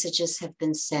your messages have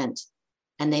been sent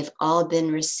and they've all been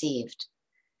received.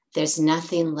 There's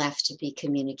nothing left to be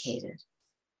communicated.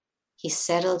 He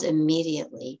settled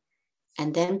immediately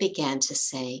and then began to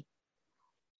say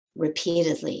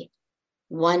repeatedly,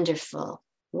 wonderful,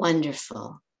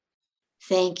 wonderful.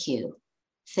 Thank you,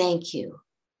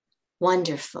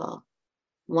 wonderful,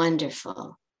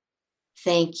 wonderful,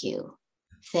 thank you.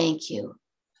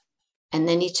 And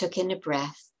then he took in a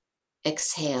breath,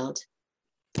 exhaled,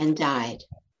 and died.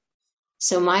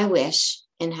 So my wish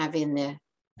in having the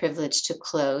privilege to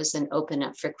close and open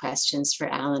up for questions for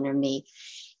Alan or me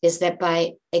is that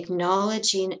by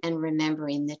acknowledging and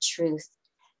remembering the truth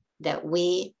that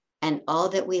we and all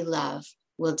that we love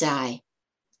will die,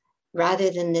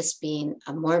 rather than this being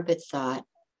a morbid thought,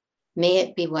 may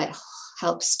it be what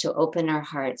helps to open our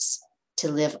hearts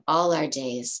to live all our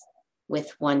days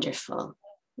with wonderful,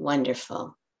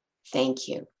 wonderful. Thank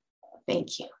you.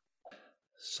 Thank you.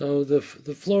 So the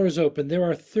floor is open. There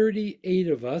are 38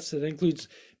 of us. That includes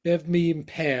Bev, me, and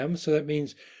Pam. So that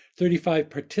means 35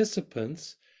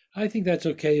 participants. I think that's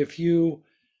okay if you,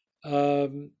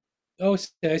 I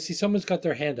see someone's got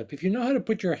their hand up. If you know how to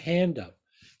put your hand up,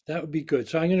 that would be good.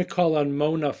 So I'm going to call on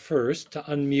Mona first to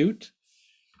unmute.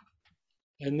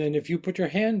 And then if you put your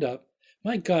hand up,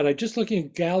 my God, I'm just looking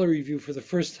at gallery view for the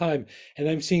first time, and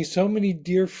I'm seeing so many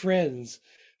dear friends.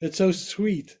 That's so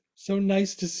sweet. So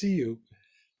nice to see you.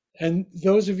 And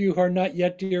those of you who are not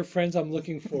yet dear friends, I'm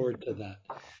looking forward to that.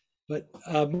 But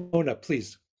Mona,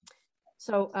 please.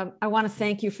 So I want to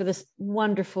thank you for this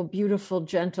wonderful, beautiful,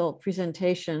 gentle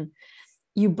presentation.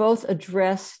 You both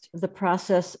addressed the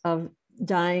process of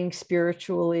dying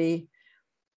spiritually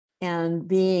and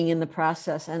being in the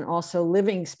process, and also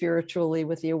living spiritually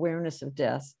with the awareness of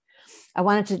death. I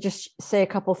wanted to just say a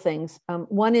couple things.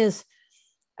 One is,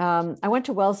 I went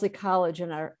to Wellesley College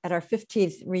and at our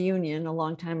 15th reunion a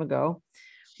long time ago,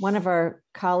 one of our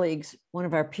colleagues, one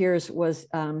of our peers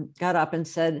got up and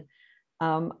said,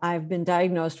 I've been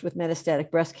diagnosed with metastatic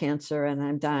breast cancer and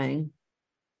I'm dying.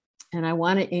 And I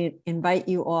want to invite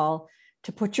you all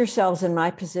to put yourselves in my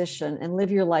position and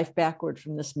live your life backward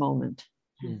from this moment.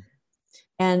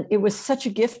 And it was such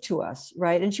a gift to us,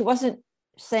 right? And she wasn't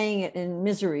saying it in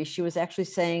misery. She was actually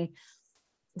saying,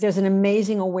 there's an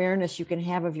amazing awareness you can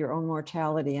have of your own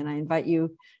mortality. And I invite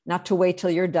you not to wait till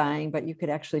you're dying, but you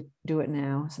could actually do it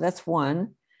now. So that's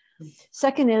one.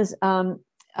 Second is, I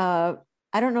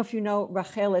don't know if you know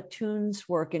Rachel Attun's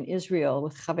work in Israel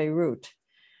with Chaverut,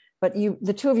 but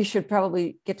the two of you should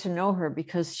probably get to know her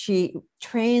because she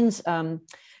trains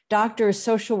doctors,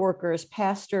 social workers,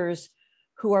 pastors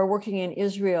who are working in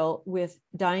Israel with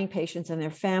dying patients and their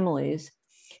families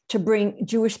to bring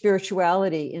Jewish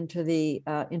spirituality into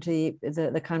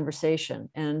the conversation.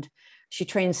 And she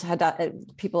trains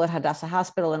people at Hadassah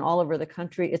Hospital and all over the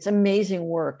country. It's amazing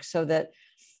work so that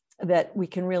we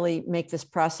can really make this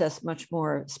process much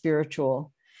more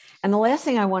spiritual. And the last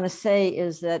thing I want to say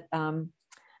is that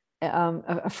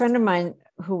a friend of mine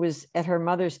who was at her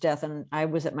mother's death, and I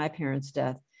was at my parents'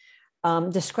 death,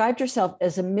 described herself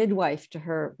as a midwife to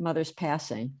her mother's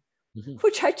passing,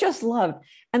 which I just loved.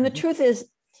 And the truth is,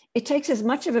 it takes as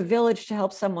much of a village to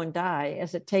help someone die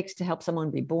as it takes to help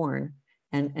someone be born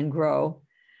and grow.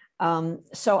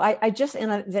 So I just,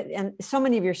 and so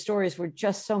many of your stories were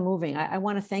just so moving. I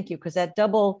want to thank you because that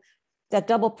double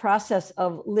process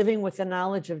of living with the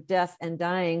knowledge of death and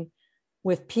dying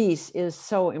with peace is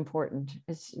so important.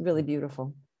 It's really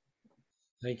beautiful.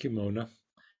 Thank you, Mona.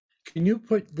 Can you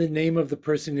put the name of the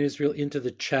person in Israel into the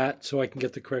chat so I can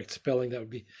get the correct spelling? That would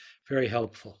be very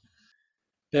helpful.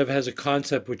 Bev has a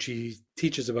concept which he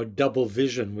teaches about double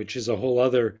vision, which is a whole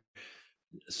other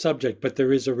subject, but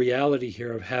there is a reality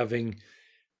here of having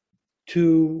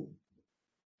two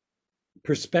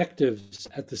perspectives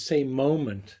at the same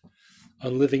moment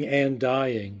on living and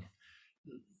dying,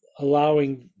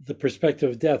 allowing the perspective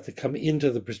of death to come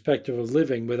into the perspective of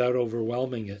living without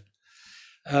overwhelming it.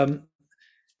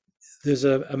 There's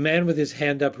a man with his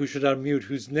hand up who should unmute,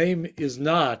 whose name is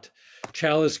not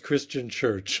Chalice Christian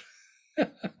Church.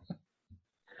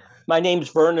 My name's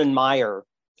Vernon Meyer.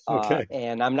 Okay.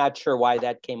 And I'm not sure why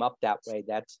that came up that way.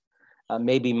 That's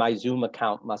maybe my Zoom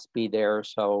account must be there.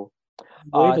 So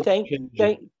thank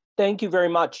you very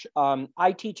much.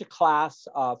 I teach a class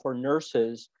for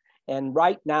nurses. And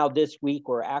right now, this week,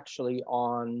 we're actually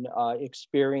on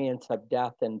experience of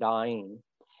death and dying.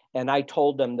 And I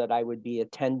told them that I would be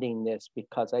attending this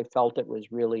because I felt it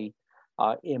was really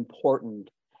important.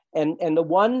 And the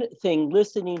one thing,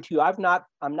 listening to you, I'm not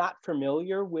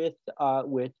familiar with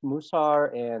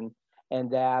Musar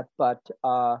and that, but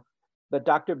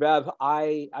Dr. Bev,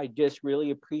 I just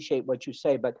really appreciate what you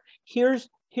say. But here's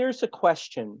a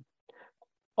question,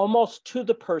 almost to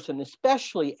the person,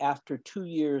 especially after 2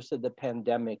 years of the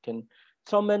pandemic, and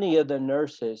so many of the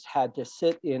nurses had to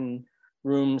sit in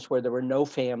rooms where there were no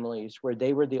families, where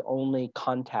they were the only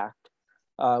contact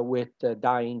with the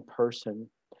dying person.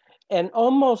 And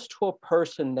almost to a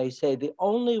person, they say the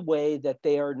only way that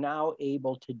they are now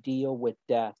able to deal with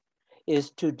death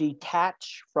is to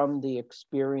detach from the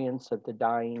experience of the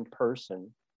dying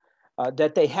person,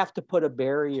 that they have to put a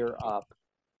barrier up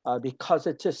because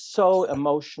it's just so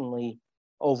emotionally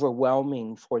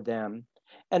overwhelming for them.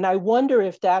 And I wonder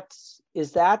if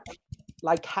is that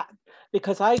like,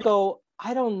 because I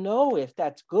don't know if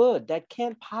that's good. That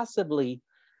can't possibly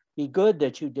be good,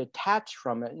 that you detach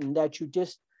from it and that you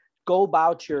just go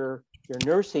about your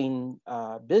nursing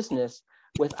business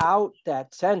without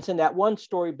that sense. And that one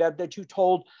story, Bev, that you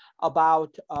told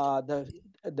about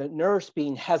the nurse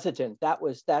being hesitant,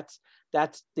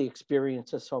 that's the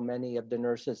experience of so many of the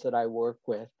nurses that I work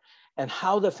with, and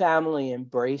how the family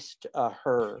embraced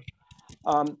her.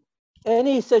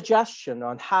 Any suggestion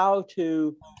on how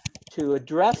to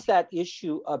address that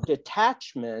issue of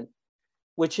detachment,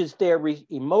 which is their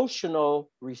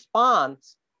emotional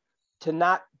response to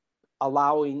not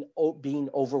allowing being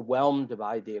overwhelmed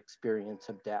by the experience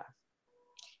of death?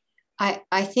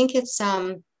 I think it's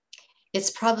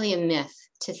probably a myth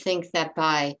to think that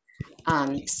by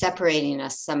separating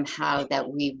us somehow that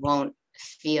we won't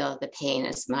feel the pain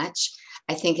as much.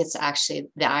 I think it's actually,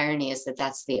 the irony is that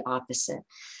that's the opposite.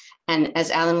 And as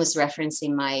Alan was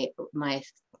referencing my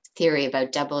theory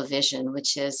about double vision,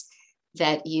 which is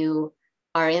that you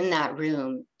are in that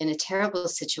room in a terrible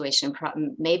situation,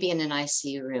 maybe in an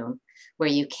ICU room, where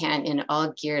you can't, and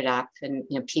all geared up and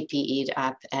PPE'd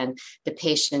up, and the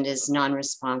patient is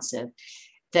non-responsive.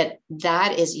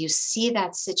 That is, you see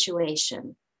that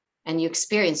situation and you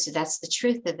experience it. That's the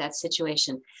truth of that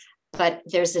situation. But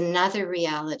there's another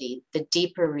reality, the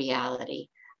deeper reality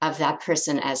of that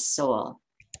person as soul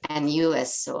and you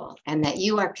as soul, and that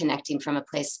you are connecting from a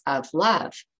place of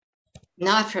love,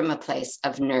 not from a place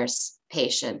of nurse,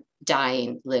 patient,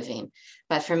 dying, living,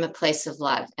 but from a place of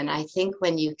love. And I think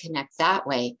when you connect that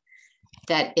way,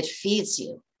 that it feeds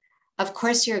you. Of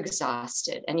course, you're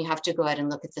exhausted and you have to go out and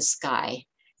look at the sky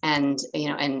and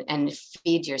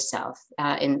feed yourself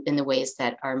in the ways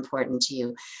that are important to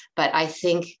you. But I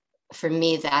think for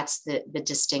me, that's the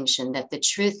distinction, that the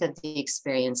truth of the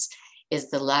experience is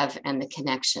the love and the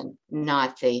connection,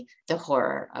 not the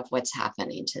horror of what's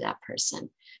happening to that person,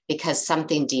 because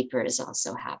something deeper is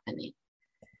also happening.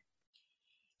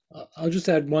 I'll just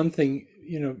add one thing.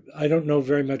 I don't know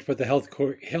very much about the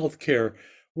healthcare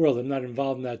world. I'm not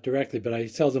involved in that directly, but I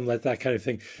seldom let that kind of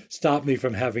thing stop me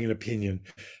from having an opinion.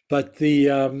 But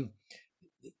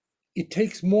it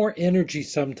takes more energy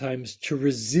sometimes to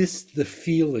resist the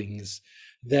feelings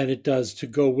than it does to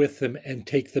go with them and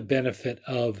take the benefit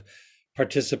of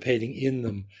participating in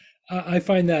them. I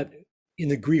find that in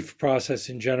the grief process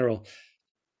in general,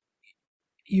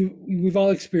 we've all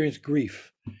experienced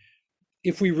grief.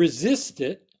 If we resist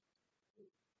it,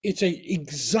 it's an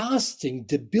exhausting,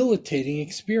 debilitating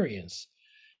experience.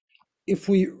 If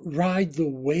we ride the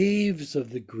waves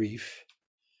of the grief,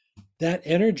 that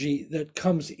energy that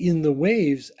comes in the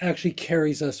waves actually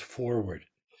carries us forward.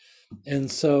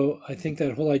 And so I think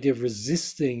that whole idea of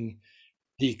resisting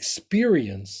the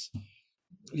experience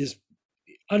is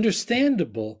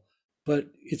understandable, but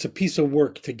it's a piece of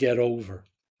work to get over.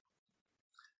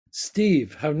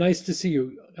 Steve, how nice to see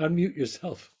you. Unmute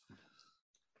yourself.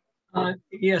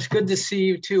 Yes, good to see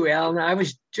you too, Alan. I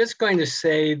was just going to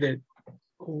say that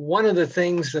one of the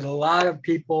things that a lot of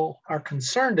people are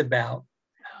concerned about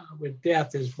with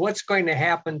death is what's going to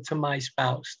happen to my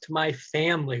spouse, to my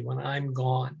family when I'm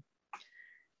gone.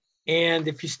 And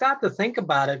if you stop to think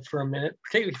about it for a minute,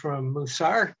 particularly from a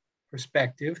Musar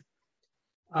perspective,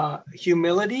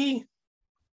 humility,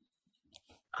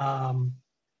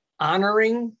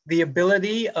 honoring the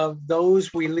ability of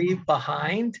those we leave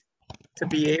behind to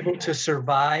be able to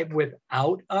survive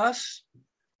without us.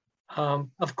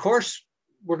 Of course,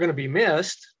 we're going to be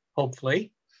missed,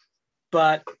 hopefully,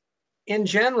 but in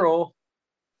general,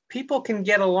 people can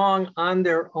get along on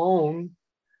their own.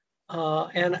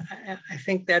 And I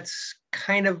think that's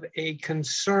kind of a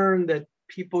concern that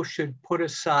people should put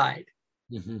aside.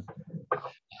 Mm-hmm.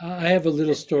 I have a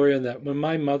little story on that. When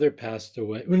my mother passed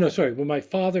away, when my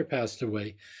father passed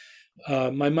away,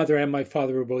 my mother and my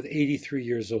father were both 83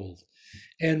 years old.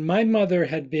 And my mother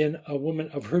had been a woman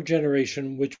of her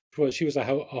generation, she was a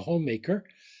homemaker,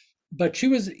 but she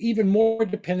was even more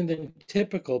dependent than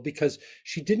typical because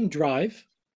she didn't drive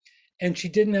and she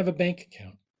didn't have a bank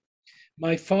account.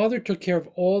 My father took care of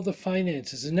all the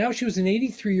finances. And now she was an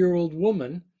 83-year-old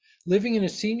woman living in a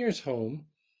senior's home,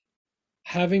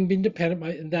 having been dependent,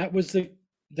 and that was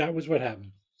what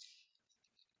happened.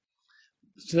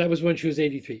 So that was when she was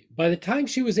 83. By the time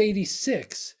she was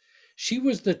 86, she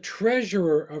was the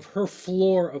treasurer of her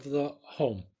floor of the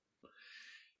home.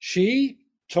 She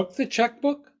took the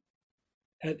checkbook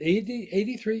at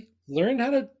 83, learned how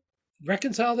to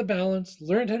reconcile the balance,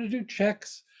 learned how to do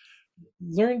checks,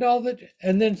 learned all that,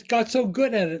 and then got so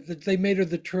good at it that they made her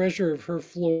the treasurer of her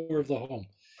floor of the home.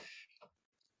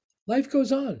 Life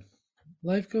goes on.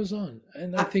 Life goes on.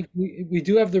 And I think we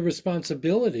do have the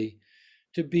responsibility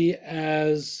to be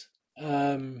as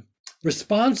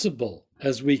responsible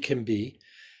as we can be.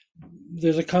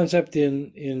 There's a concept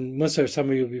in Musar, some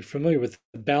of you will be familiar with,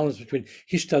 the balance between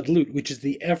hishtadlut, which is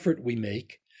the effort we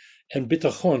make, and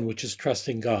bitachon, which is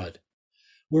trusting God.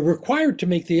 We're required to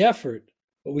make the effort,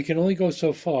 but we can only go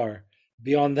so far.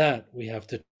 Beyond that, we have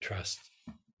to trust.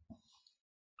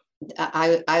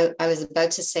 I was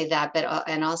about to say that, but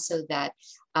and also that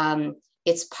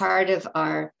it's part of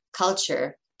our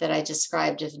culture that I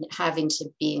described of having to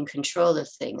be in control of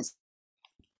things.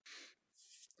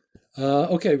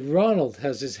 Okay, Ronald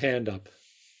has his hand up.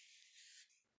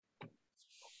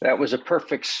 That was a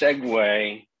perfect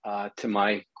segue to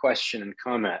my question and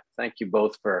comment. Thank you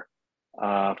both for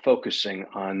focusing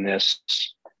on this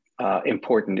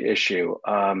important issue.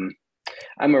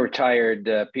 I'm a retired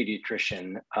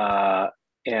pediatrician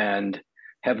and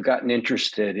have gotten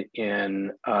interested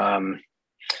in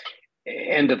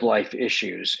end-of-life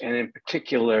issues, and in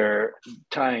particular,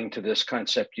 tying to this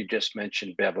concept you just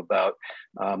mentioned, Bev, about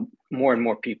more and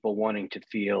more people wanting to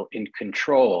feel in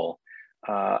control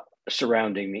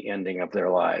surrounding the ending of their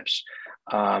lives,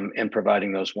 and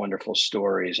providing those wonderful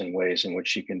stories and ways in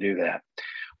which you can do that.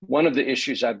 One of the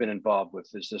issues I've been involved with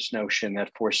is this notion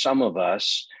that for some of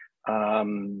us,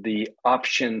 the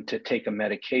option to take a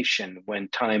medication when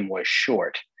time was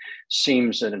short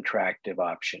seems an attractive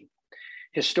option.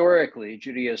 Historically,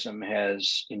 Judaism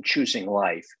has, in choosing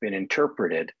life, been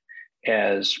interpreted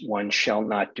as one shall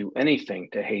not do anything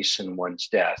to hasten one's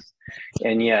death.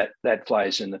 And yet that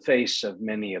flies in the face of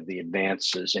many of the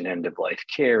advances in end-of-life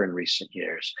care in recent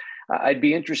years. I'd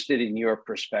be interested in your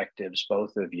perspectives,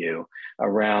 both of you,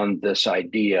 around this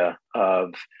idea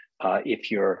of if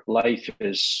your life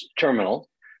is terminal,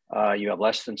 you have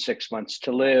less than 6 months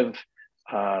to live,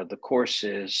 the course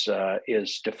is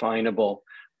definable,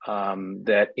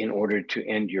 that in order to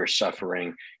end your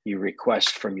suffering, you request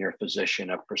from your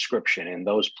physician a prescription in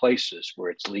those places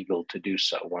where it's legal to do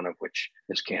so, one of which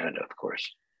is Canada, of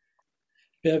course.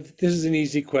 Bev, this is an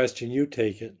easy question. You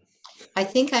take it. I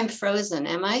think I'm frozen.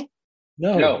 Am I?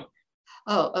 No.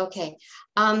 Oh, okay.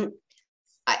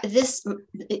 This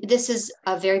is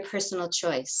a very personal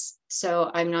choice,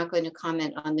 so I'm not going to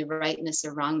comment on the rightness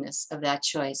or wrongness of that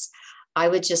choice. I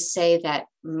would just say that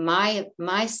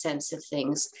my sense of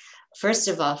things, first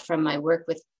of all, from my work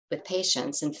with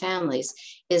patients and families,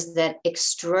 is that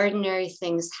extraordinary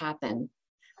things happen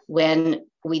when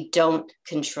we don't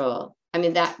control. I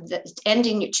mean, that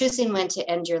choosing when to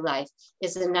end your life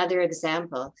is another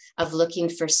example of looking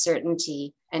for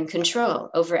certainty and control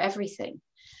over everything.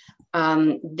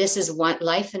 This is one,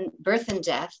 life and birth and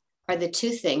death are the two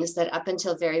things that up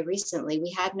until very recently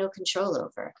we had no control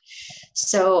over.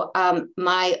 So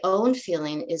my own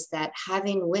feeling is that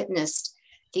having witnessed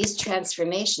these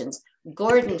transformations,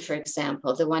 Gordon, for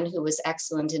example, the one who was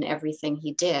excellent in everything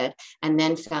he did and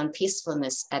then found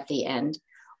peacefulness at the end,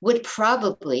 would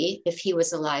probably, if he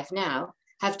was alive now,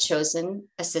 have chosen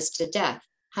assisted death,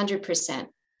 100%.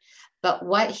 But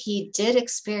what he did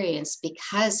experience,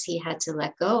 because he had to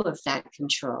let go of that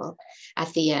control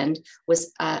at the end,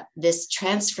 was this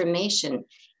transformation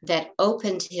that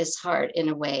opened his heart in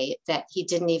a way that he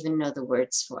didn't even know the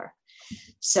words for.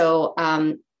 So,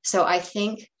 so I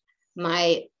think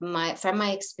from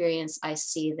my experience, I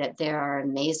see that there are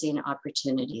amazing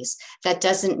opportunities. That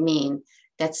doesn't mean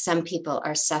that some people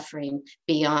are suffering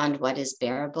beyond what is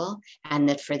bearable, and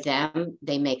that for them,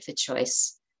 they make the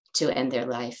choice to end their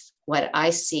life. What I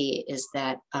see is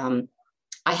that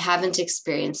I haven't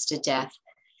experienced a death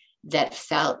that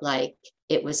felt like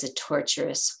it was a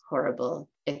torturous, horrible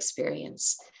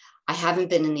experience. I haven't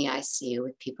been in the ICU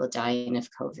with people dying of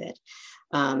COVID.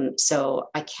 So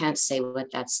I can't say what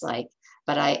that's like,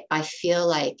 but I feel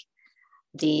like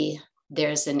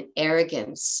there's an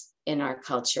arrogance in our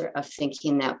culture of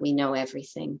thinking that we know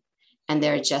everything. And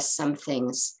there are just some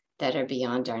things that are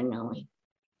beyond our knowing.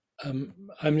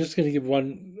 I'm just going to give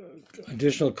one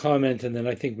additional comment, and then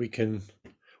I think we can,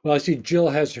 well, I see Jill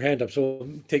has her hand up, so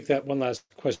we'll take that one last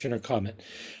question or comment.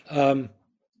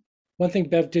 One thing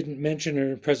Bev didn't mention in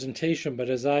her presentation, but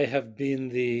as I have been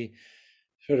the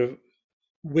sort of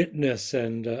witness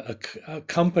and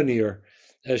accompanier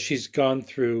as she's gone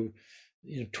through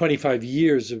 25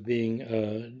 years of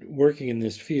being working in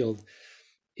this field,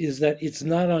 is that it's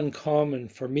not uncommon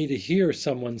for me to hear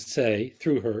someone say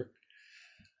through her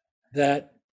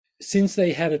that since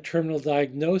they had a terminal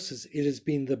diagnosis, it has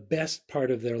been the best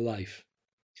part of their life.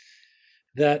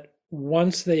 That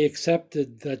once they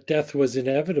accepted that death was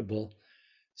inevitable,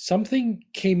 something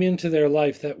came into their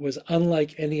life that was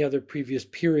unlike any other previous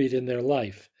period in their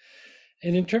life.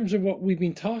 And in terms of what we've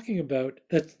been talking about,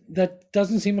 that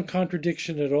doesn't seem a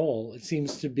contradiction at all. It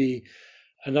seems to be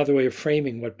another way of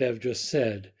framing what Bev just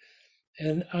said.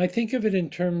 And I think of it in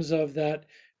terms of that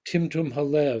Timtum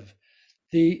Halev.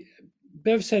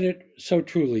 Bev said it so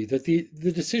truly, that the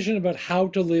decision about how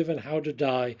to live and how to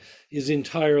die is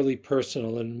entirely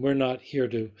personal, and we're not here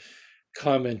to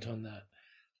comment on that.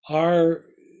 Our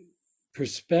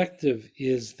perspective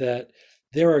is that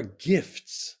there are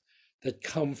gifts that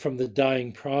come from the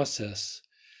dying process.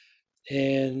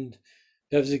 And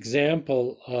Bev's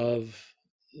example of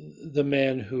the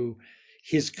man who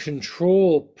his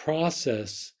control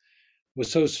process was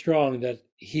so strong that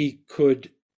he could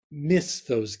miss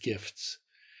those gifts.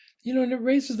 And it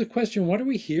raises the question, what are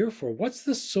we here for? What's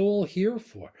the soul here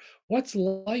for? What's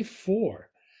life for?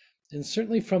 And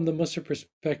certainly from the Musser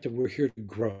perspective, we're here to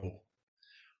grow.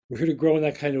 We're here to grow in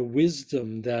that kind of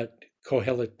wisdom that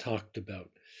Kohelet talked about.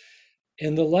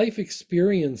 And the life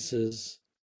experiences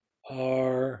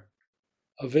are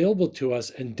available to us,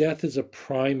 and death is a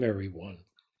primary one.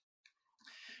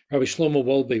 Rabbi Shlomo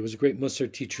Wolbe was a great Musser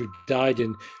teacher who died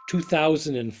in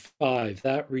 2005,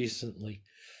 that recently.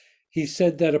 He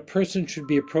said that a person should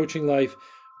be approaching life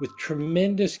with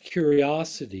tremendous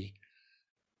curiosity,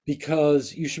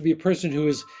 because you should be a person who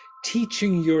is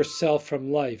teaching yourself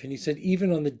from life. And he said,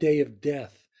 even on the day of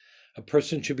death, a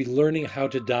person should be learning how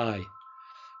to die.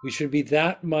 We should be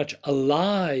that much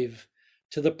alive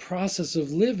to the process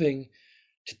of living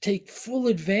to take full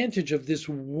advantage of this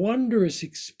wondrous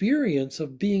experience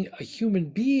of being a human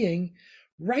being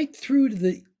right through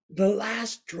to the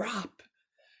last drop.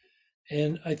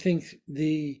 And I think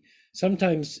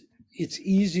sometimes it's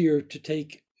easier to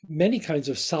take many kinds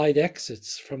of side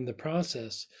exits from the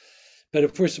process. But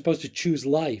if we're supposed to choose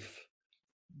life,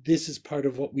 this is part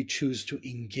of what we choose to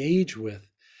engage with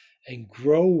and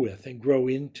grow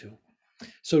into.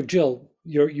 So Jill,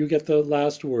 you get the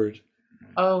last word.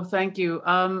 Oh, thank you.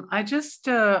 I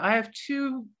have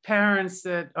two parents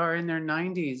that are in their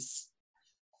 90s,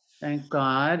 thank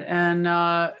God. And,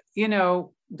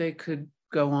 they could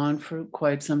go on for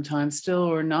quite some time still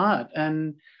or not.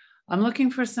 And I'm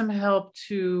looking for some help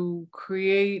to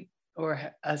create or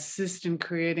assist in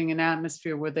creating an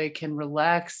atmosphere where they can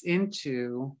relax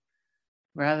into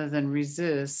rather than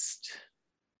resist,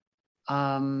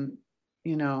 in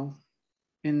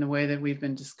the way that we've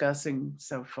been discussing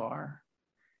so far.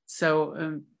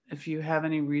 So if you have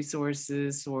any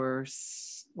resources or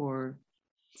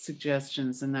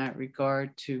suggestions in that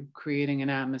regard to creating an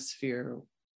atmosphere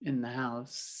in the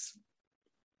house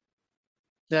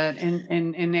that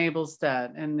enables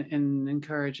that and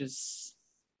encourages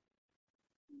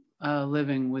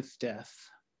living with death,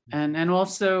 and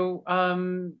also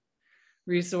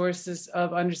resources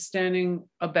of understanding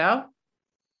about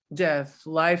death,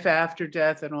 life after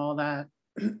death, and all that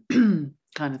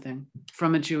kind of thing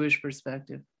from a Jewish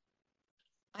perspective.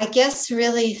 I guess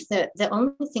really the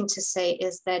only thing to say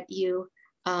is that you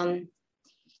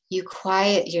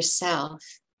quiet yourself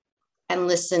and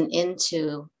listen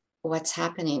into what's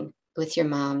happening with your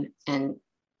mom and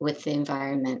with the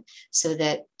environment, so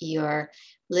that you're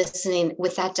listening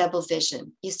with that double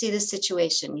vision. You see the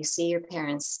situation, you see your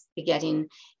parents getting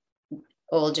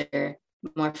older,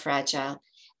 more fragile,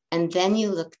 and then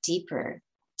you look deeper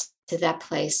to that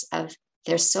place of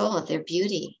their soul, their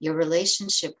beauty, your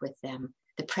relationship with them,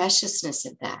 the preciousness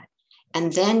of that.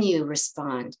 And then you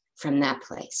respond from that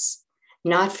place,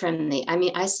 not from the, I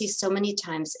mean, I see so many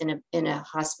times in a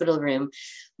hospital room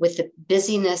with the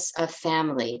busyness of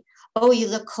family. Oh, you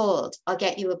look cold. I'll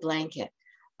get you a blanket.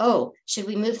 Oh, should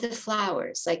we move the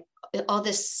flowers? Like all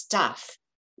this stuff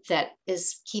that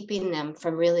is keeping them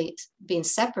from really being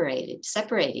separating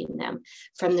them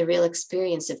from the real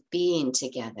experience of being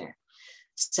together.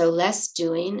 So less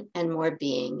doing and more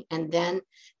being, and then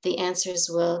the answers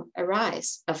will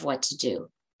arise of what to do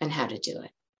and how to do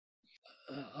it.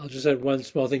 I'll just add one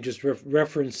small thing, just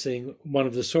referencing one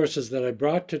of the sources that I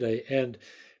brought today. And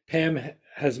Pam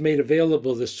has made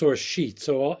available the source sheet.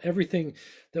 So everything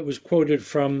that was quoted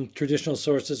from traditional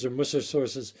sources or Musar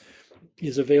sources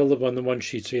is available on the one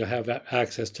sheet, so you'll have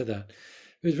access to that.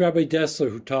 It was Rabbi Dessler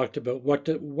who talked about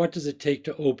what does it take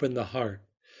to open the heart.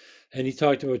 And he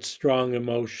talked about strong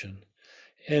emotion.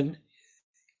 And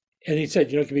he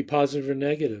said, it can be positive or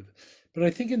negative. But I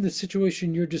think in the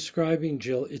situation you're describing,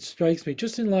 Jill, it strikes me,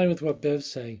 just in line with what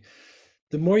Bev's saying,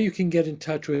 the more you can get in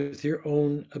touch with your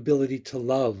own ability to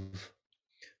love,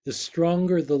 the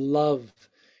stronger the love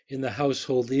in the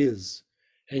household is.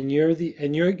 And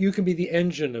you can be the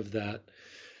engine of that.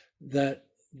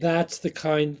 That's the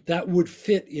kind that would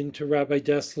fit into Rabbi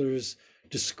Dessler's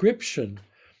description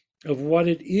of what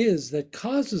it is that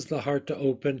causes the heart to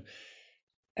open.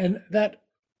 And that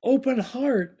open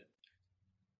heart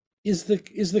is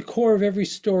the core of every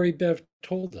story Bev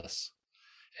told us.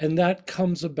 And that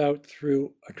comes about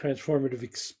through a transformative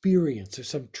experience. There's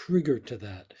some trigger to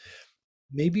that.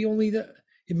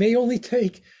 It may only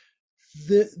take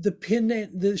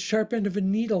the sharp end of a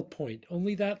needle point,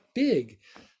 only that big,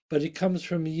 but it comes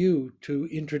from you to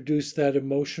introduce that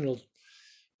emotional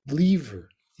lever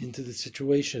into the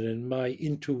situation. And my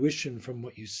intuition from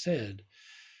what you said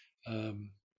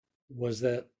was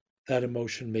that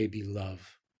emotion may be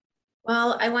love.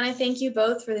 Well, I want to thank you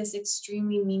both for this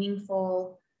extremely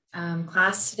meaningful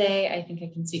class today. I think I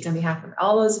can speak on behalf of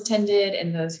all those attended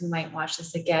and those who might watch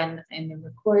this again in the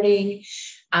recording.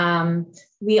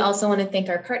 We also want to thank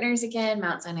our partners again,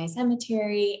 Mount Sinai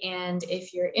Cemetery. And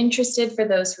if you're interested, for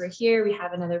those who are here, we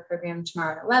have another program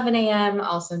tomorrow at 11 a.m.,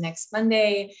 also next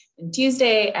Monday and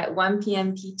Tuesday at 1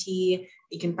 p.m. PT. You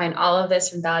can find all of this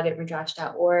from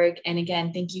validatemedrash.org. And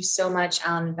again, thank you so much,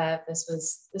 Alan and Bev. This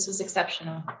was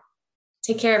exceptional.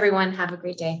 Take care, everyone. Have a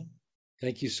great day.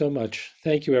 Thank you so much.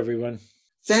 Thank you, everyone.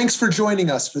 Thanks for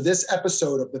joining us for this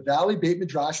episode of the Valley Beit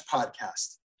Midrash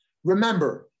podcast.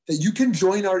 Remember that you can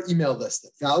join our email list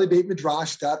at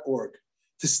valleybeitmidrash.org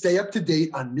to stay up to date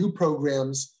on new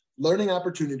programs, learning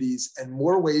opportunities, and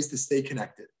more ways to stay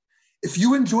connected. If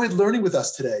you enjoyed learning with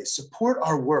us today, support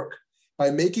our work by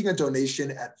making a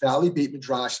donation at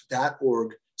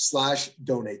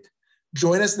valleybeitmidrash.org/donate.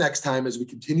 Join us next time as we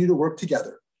continue to work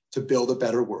together to build a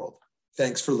better world.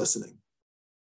 Thanks for listening.